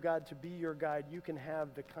Word of God to be your guide, you can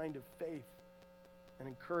have the kind of faith and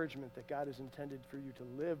encouragement that God has intended for you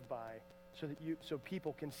to live by so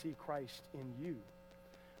people can see Christ in you.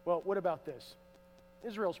 Well, what about this?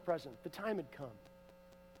 Israel's present. The time had come.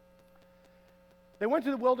 They went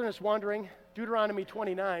to the wilderness wandering, Deuteronomy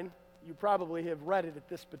 29. You probably have read it at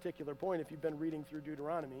this particular point if you've been reading through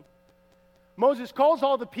Deuteronomy. Moses calls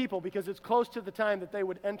all the people because it's close to the time that they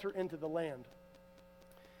would enter into the land.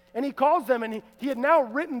 And he calls them, and he had now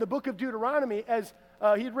written the book of Deuteronomy as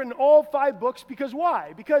he had written all 5 books, because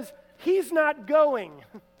why? Because he's not going.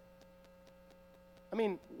 I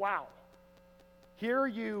mean, wow. Here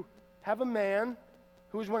you have a man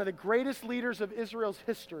who is one of the greatest leaders of Israel's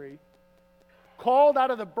history, called out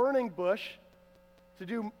of the burning bush to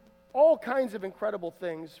do all kinds of incredible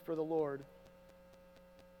things for the Lord.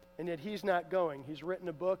 And yet he's not going. He's written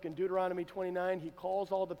a book in Deuteronomy 29. He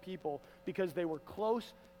calls all the people because they were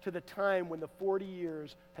close to the time when the 40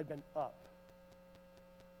 years had been up.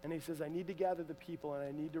 And he says, I need to gather the people and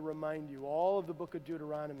I need to remind you all of the book of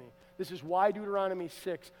Deuteronomy. This is why Deuteronomy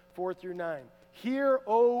 6, 4 through 9. Hear,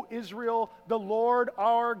 O Israel, the Lord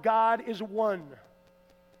our God is one.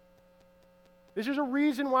 This is a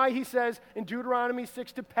reason why he says in Deuteronomy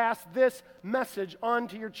 6 to pass this message on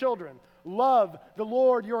to your children. Love the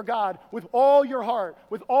Lord your God with all your heart,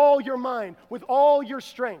 with all your mind, with all your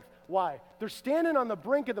strength. Why? They're standing on the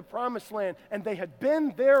brink of the promised land and they had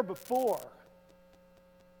been there before.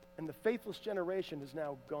 And the faithless generation is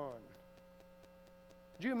now gone.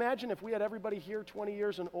 Could you imagine if we had everybody here 20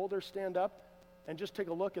 years and older stand up and just take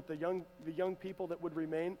a look at the young people that would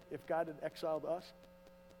remain if God had exiled us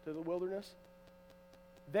to the wilderness?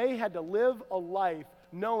 They had to live a life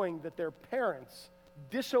knowing that their parents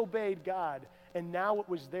disobeyed God, and now it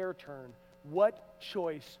was their turn. What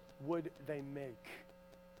choice would they make?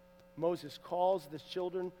 Moses calls the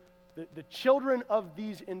children of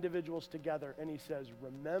these individuals together, and he says,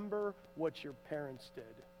 remember what your parents did.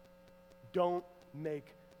 Don't make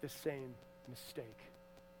the same mistake.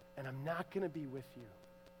 And I'm not going to be with you.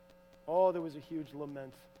 Oh, there was a huge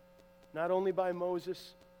lament, not only by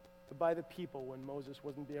Moses, but by the people when Moses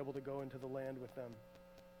wasn't able to go into the land with them.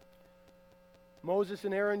 Moses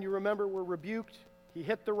and Aaron, you remember, were rebuked. He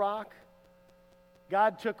hit the rock.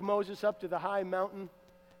 God took Moses up to the high mountain,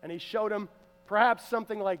 and he showed him perhaps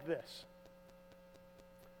something like this.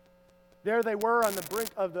 There they were on the brink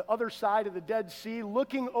of the other side of the Dead Sea,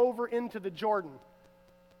 looking over into the Jordan.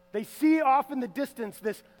 They see off in the distance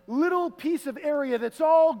this little piece of area that's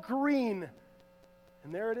all green.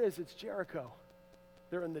 And there it is, it's Jericho.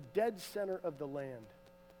 They're in the dead center of the land.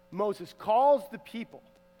 Moses calls the people,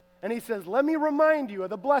 and he says, let me remind you of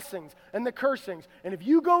the blessings and the cursings. And if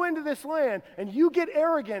you go into this land and you get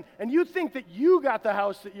arrogant and you think that you got the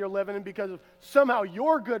house that you're living in because of somehow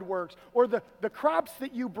your good works or the crops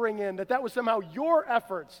that you bring in, that was somehow your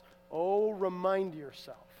efforts, oh, remind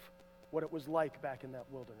yourself what it was like back in that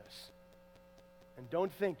wilderness. And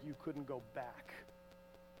don't think you couldn't go back.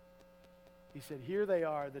 He said, here they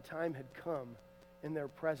are, the time had come in their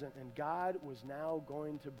present, and God was now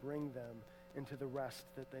going to bring them into the rest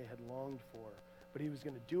that they had longed for. But he was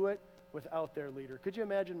going to do it without their leader. Could you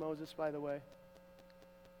imagine Moses, by the way?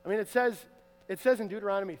 I mean, it says in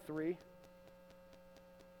Deuteronomy 3,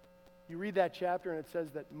 you read that chapter and it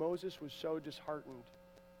says that Moses was so disheartened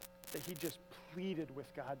that he just pleaded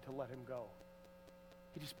with God to let him go.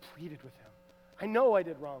 He just pleaded with him. I know I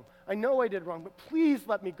did wrong. I know I did wrong, but please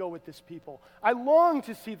let me go with this people. I long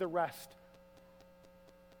to see the rest.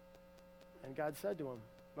 And God said to him,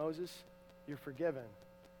 Moses, you're forgiven,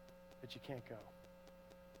 but you can't go.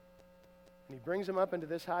 And he brings him up into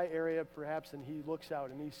this high area, perhaps, and he looks out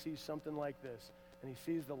and he sees something like this, and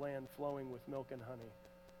he sees the land flowing with milk and honey,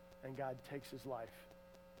 and God takes his life.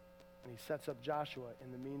 And he sets up Joshua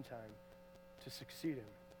in the meantime to succeed him.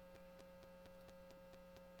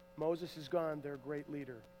 Moses is gone, their great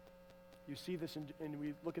leader. You see this, and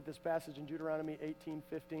we look at this passage in Deuteronomy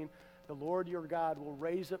 18:15. The Lord your God will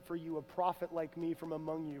raise up for you a prophet like me from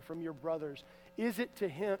among you, from your brothers. It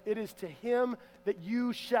is to him that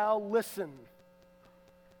you shall listen.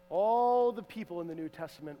 All the people in the New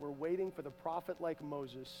Testament were waiting for the prophet like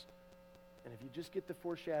Moses. And if you just get the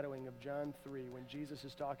foreshadowing of John 3, when Jesus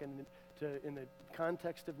is talking in the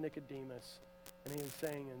context of Nicodemus, and he is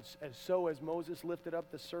saying, as Moses lifted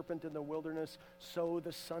up the serpent in the wilderness, so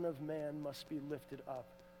the Son of Man must be lifted up.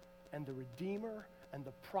 And the Redeemer and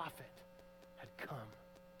the prophet had come.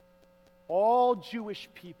 All Jewish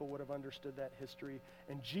people would have understood that history,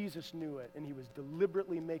 and Jesus knew it, and he was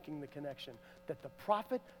deliberately making the connection that the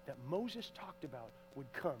prophet that Moses talked about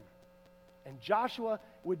would come. And Joshua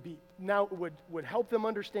would help them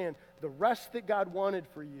understand the rest that God wanted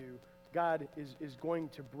for you, God is going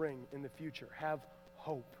to bring in the future. Have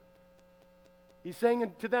hope. He's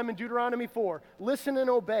saying to them in Deuteronomy 4, listen and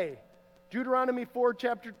obey. Deuteronomy 4,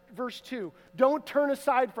 verse 2, don't turn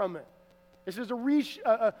aside from it. This is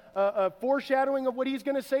a foreshadowing of what he's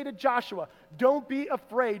going to say to Joshua. Don't be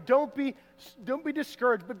afraid. Don't be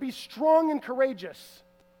discouraged, but be strong and courageous.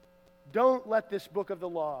 Don't let this book of the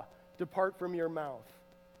law depart from your mouth.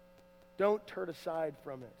 Don't turn aside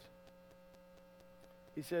from it.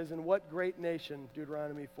 He says, and what great nation,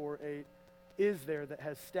 Deuteronomy 4:8, is there that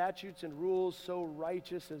has statutes and rules so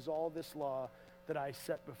righteous as all this law that I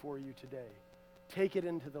set before you today? Take it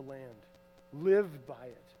into the land. Live by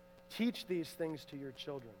it. Teach these things to your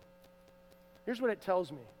children. Here's what it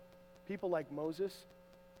tells me. People like Moses,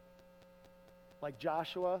 like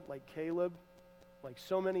Joshua, like Caleb, like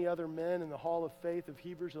so many other men in the hall of faith of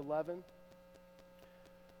Hebrews 11,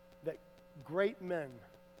 that great men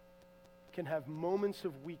can have moments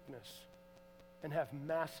of weakness and have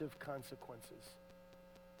massive consequences.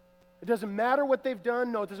 It doesn't matter what they've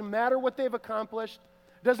done. No, it doesn't matter what they've accomplished.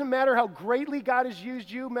 It doesn't matter how greatly God has used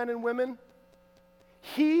you, men and women.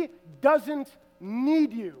 He doesn't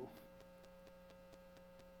need you.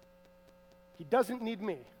 He doesn't need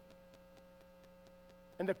me.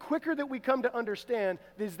 And the quicker that we come to understand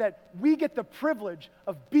is that we get the privilege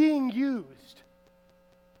of being used,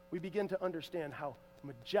 we begin to understand how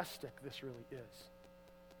majestic this really is.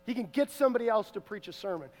 He can get somebody else to preach a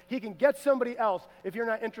sermon. He can get somebody else if you're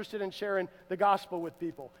not interested in sharing the gospel with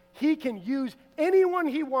people. He can use anyone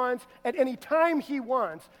he wants at any time he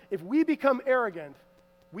wants. If we become arrogant,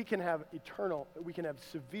 we can have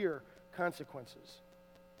severe consequences.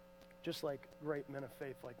 Just like great men of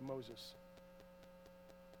faith like Moses.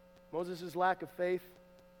 Moses' lack of faith,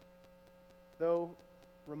 though,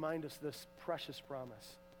 remind us this precious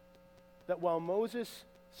promise. That while Moses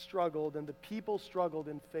struggled and the people struggled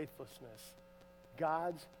in faithlessness,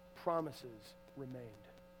 God's promises remained.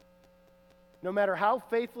 No matter how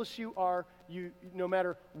faithless you are, no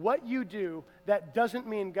matter what you do, that doesn't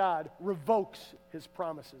mean God revokes his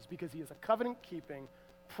promises, because he is a covenant-keeping,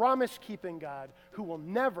 promise-keeping God who will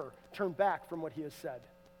never turn back from what he has said.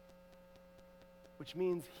 Which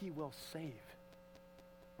means he will save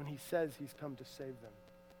when he says he's come to save them.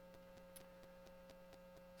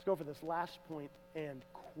 Let's go for this last point, and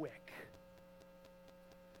quick.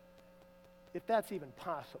 If that's even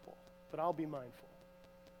possible, but I'll be mindful.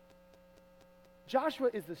 Joshua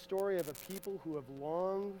is the story of a people who have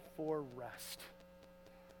longed for rest,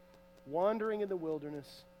 wandering in the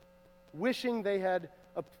wilderness, wishing they had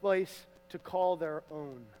a place to call their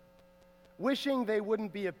own, wishing they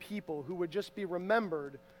wouldn't be a people who would just be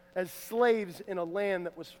remembered as slaves in a land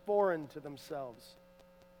that was foreign to themselves.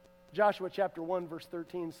 Joshua chapter 1 verse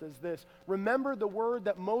 13 says this, "Remember the word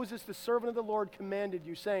that Moses, the servant of the Lord, commanded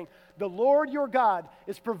you, saying, 'The Lord your God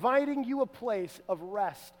is providing you a place of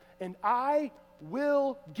rest, and I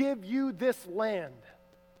will give you this land.'"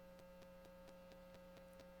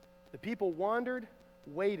 The people wandered,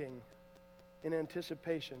 waiting in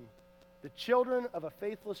anticipation. The children of a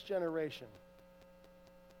faithless generation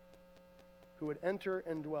who would enter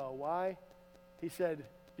and dwell. Why? He said,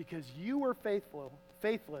 because you were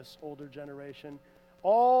faithless, older generation.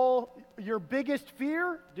 All your biggest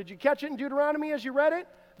fear, did you catch it in Deuteronomy as you read it?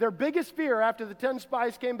 Their biggest fear after the 10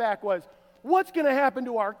 spies came back was, what's going to happen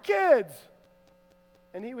to our kids?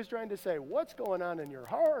 And he was trying to say, what's going on in your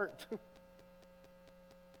heart? And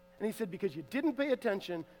he said, because you didn't pay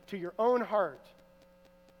attention to your own heart,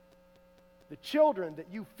 the children that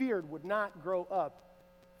you feared would not grow up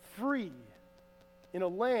free in a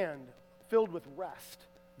land filled with rest.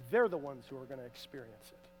 They're the ones who are going to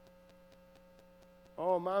experience it.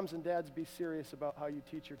 Oh, moms and dads, be serious about how you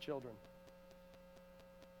teach your children.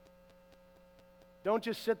 Don't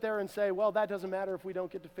just sit there and say, well, that doesn't matter if we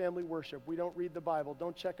don't get to family worship. We don't read the Bible.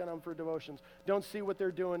 Don't check on them for devotions. Don't see what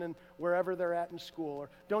they're doing in wherever they're at in school. Or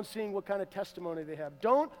don't see what kind of testimony they have.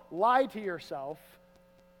 Don't lie to yourself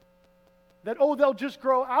that, oh, they'll just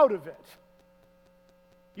grow out of it.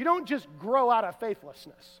 You don't just grow out of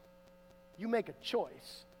faithlessness. You make a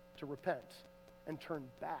choice to repent and turn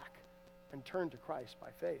back and turn to Christ by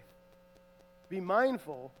faith. Be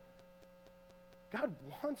mindful. God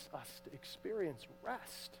wants us to experience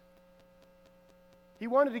rest. He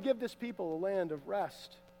wanted to give this people a land of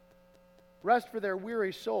rest. Rest for their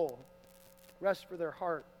weary soul. Rest for their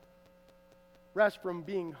heart. Rest from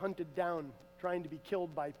being hunted down, trying to be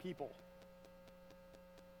killed by people.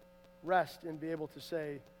 Rest and be able to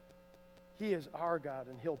say, He is our God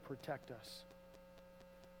and He'll protect us.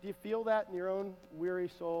 Do you feel that in your own weary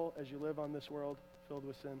soul as you live on this world filled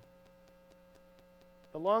with sin?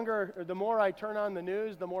 The more I turn on the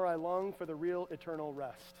news, the more I long for the real eternal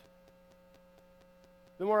rest.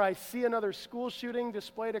 The more I see another school shooting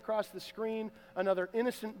displayed across the screen, another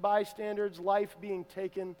innocent bystander's life being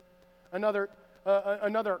taken, another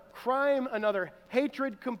crime, another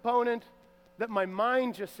hatred component, that my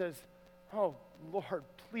mind just says, oh, Lord,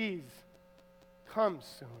 please, come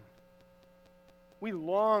soon. We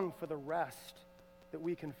long for the rest that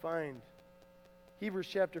we can find. Hebrews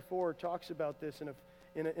chapter 4 talks about this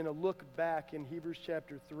in a look back in Hebrews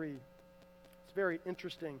chapter 3. It's very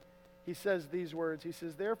interesting. He says these words. He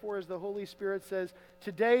says, therefore, as the Holy Spirit says,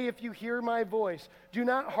 today if you hear my voice, do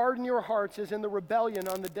not harden your hearts as in the rebellion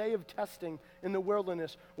on the day of testing in the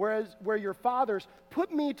wilderness, where your fathers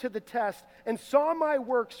put me to the test and saw my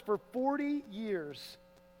works for 40 years.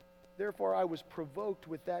 Therefore I was provoked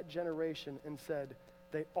with that generation and said,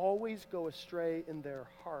 they always go astray in their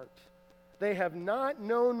heart. They have not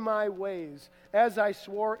known my ways, as I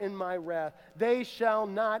swore in my wrath. They shall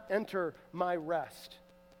not enter my rest.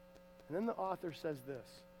 And then the author says this,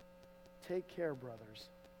 take care, brothers,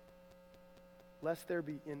 lest there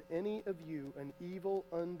be in any of you an evil,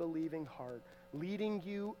 unbelieving heart, leading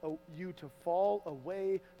you to fall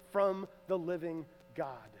away from the living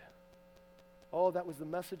God. Oh, that was the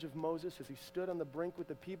message of Moses as he stood on the brink with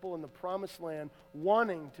the people in the promised land,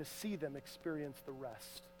 wanting to see them experience the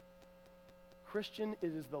rest. Christian,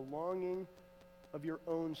 it is the longing of your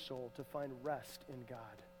own soul to find rest in God.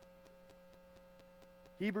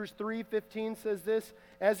 Hebrews 3:15 says this,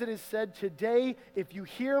 as it is said, today, if you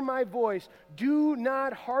hear my voice, do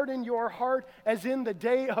not harden your heart as in the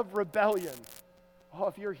day of rebellion. Oh,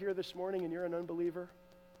 if you're here this morning and you're an unbeliever,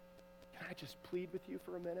 can I just plead with you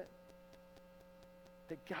for a minute?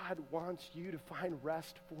 That God wants you to find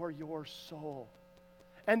rest for your soul.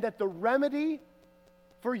 And that the remedy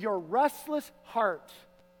for your restless heart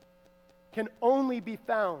can only be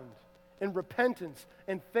found in repentance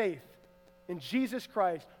and faith in Jesus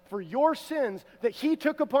Christ for your sins that he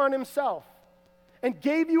took upon himself and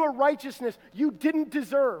gave you a righteousness you didn't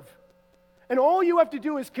deserve. And all you have to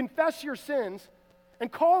do is confess your sins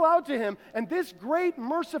and call out to him, and this great,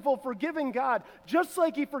 merciful, forgiving God, just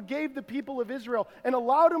like he forgave the people of Israel and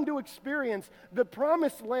allowed them to experience the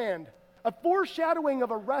promised land, a foreshadowing of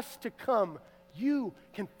a rest to come, you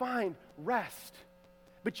can find rest.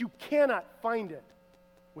 But you cannot find it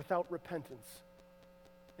without repentance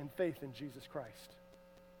and faith in Jesus Christ.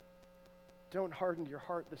 Don't harden your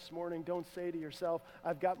heart this morning. Don't say to yourself,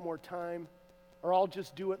 I've got more time, or I'll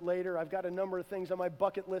just do it later. I've got a number of things on my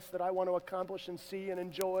bucket list that I want to accomplish and see and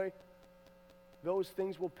enjoy. Those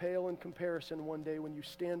things will pale in comparison one day when you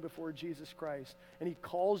stand before Jesus Christ and he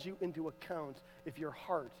calls you into account if your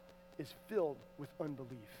heart is filled with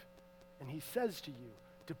unbelief. And he says to you,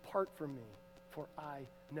 depart from me, for I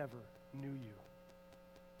never knew you.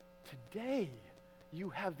 Today, you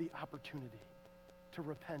have the opportunity to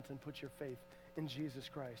repent and put your faith in Jesus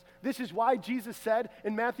Christ. This is why Jesus said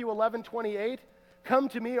in Matthew 11:28, come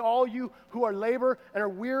to me, all you who are labor and are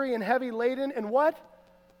weary and heavy laden, and what?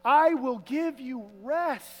 I will give you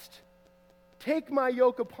rest. Take my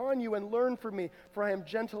yoke upon you and learn from me, for I am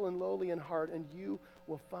gentle and lowly in heart, and you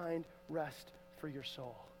will find rest for your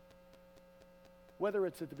soul. Whether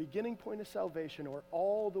it's at the beginning point of salvation or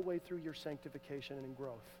all the way through your sanctification and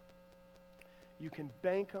growth, you can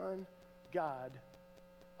bank on God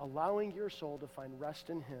allowing your soul to find rest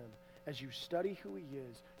in him as you study who he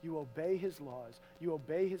is, you obey his laws, you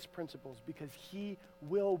obey his principles, because he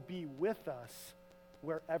will be with us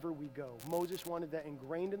wherever we go. Moses wanted that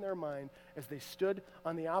ingrained in their mind as they stood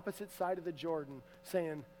on the opposite side of the Jordan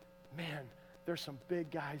saying, man, there's some big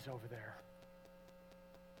guys over there.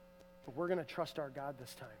 But we're going to trust our God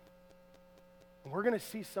this time. And we're going to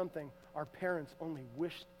see something our parents only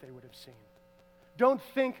wished they would have seen. Don't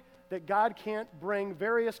think that God can't bring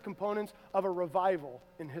various components of a revival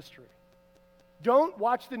in history. Don't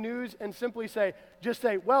watch the news and simply just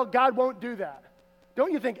say, well, God won't do that.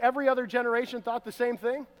 Don't you think every other generation thought the same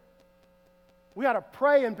thing? We ought to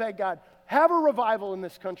pray and beg God, have a revival in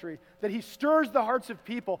this country, that he stirs the hearts of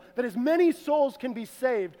people, that as many souls can be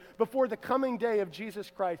saved before the coming day of Jesus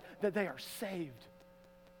Christ, that they are saved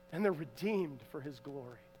and they're redeemed for his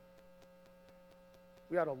glory.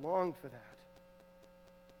 We ought to long for that.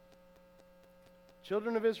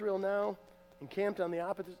 Children of Israel now encamped on the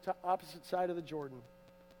opposite side of the Jordan.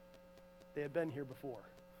 They had been here before.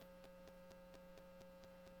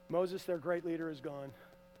 Moses, their great leader, is gone.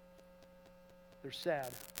 They're sad.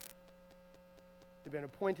 They've been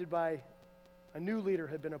appointed by, a new leader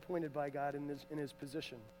had been appointed by God in his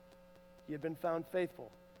position. He had been found faithful.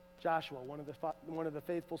 Joshua, one of the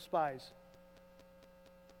faithful spies.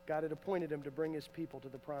 God had appointed him to bring his people to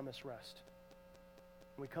the promised rest.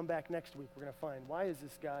 When we come back next week, we're going to find, why is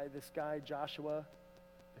this guy Joshua,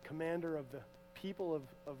 the commander of the people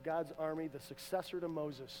of God's army, the successor to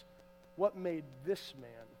Moses, what made this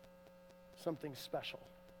man something special?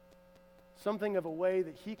 Something of a way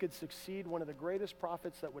that he could succeed one of the greatest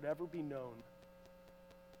prophets that would ever be known.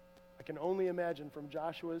 I can only imagine from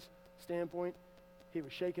Joshua's standpoint, he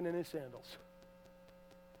was shaking in his sandals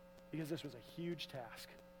because this was a huge task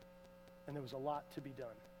and there was a lot to be done.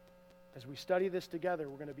 As we study this together,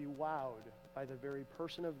 we're going to be wowed by the very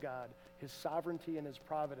person of God, his sovereignty and his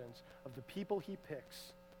providence of the people he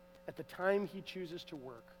picks at the time he chooses to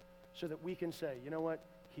work, so that we can say, you know what?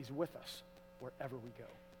 He's with us wherever we go.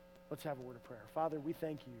 Let's have a word of prayer. Father, we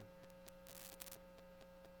thank you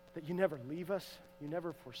that you never leave us, you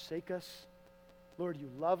never forsake us. Lord, you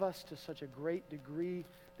love us to such a great degree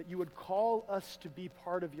that you would call us to be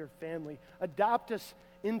part of your family, adopt us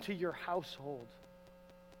into your household.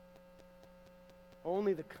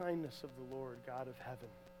 Only the kindness of the Lord, God of heaven,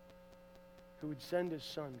 who would send his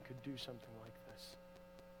Son, could do something like this.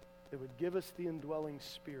 That would give us the indwelling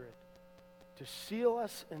Spirit to seal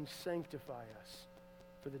us and sanctify us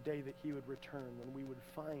for the day that he would return, when we would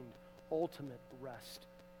find ultimate rest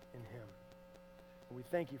in him. And we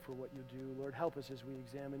thank you for what you do. Lord, help us as we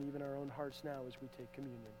examine even our own hearts now as we take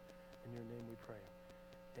communion. In your name we pray.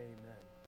 Amen.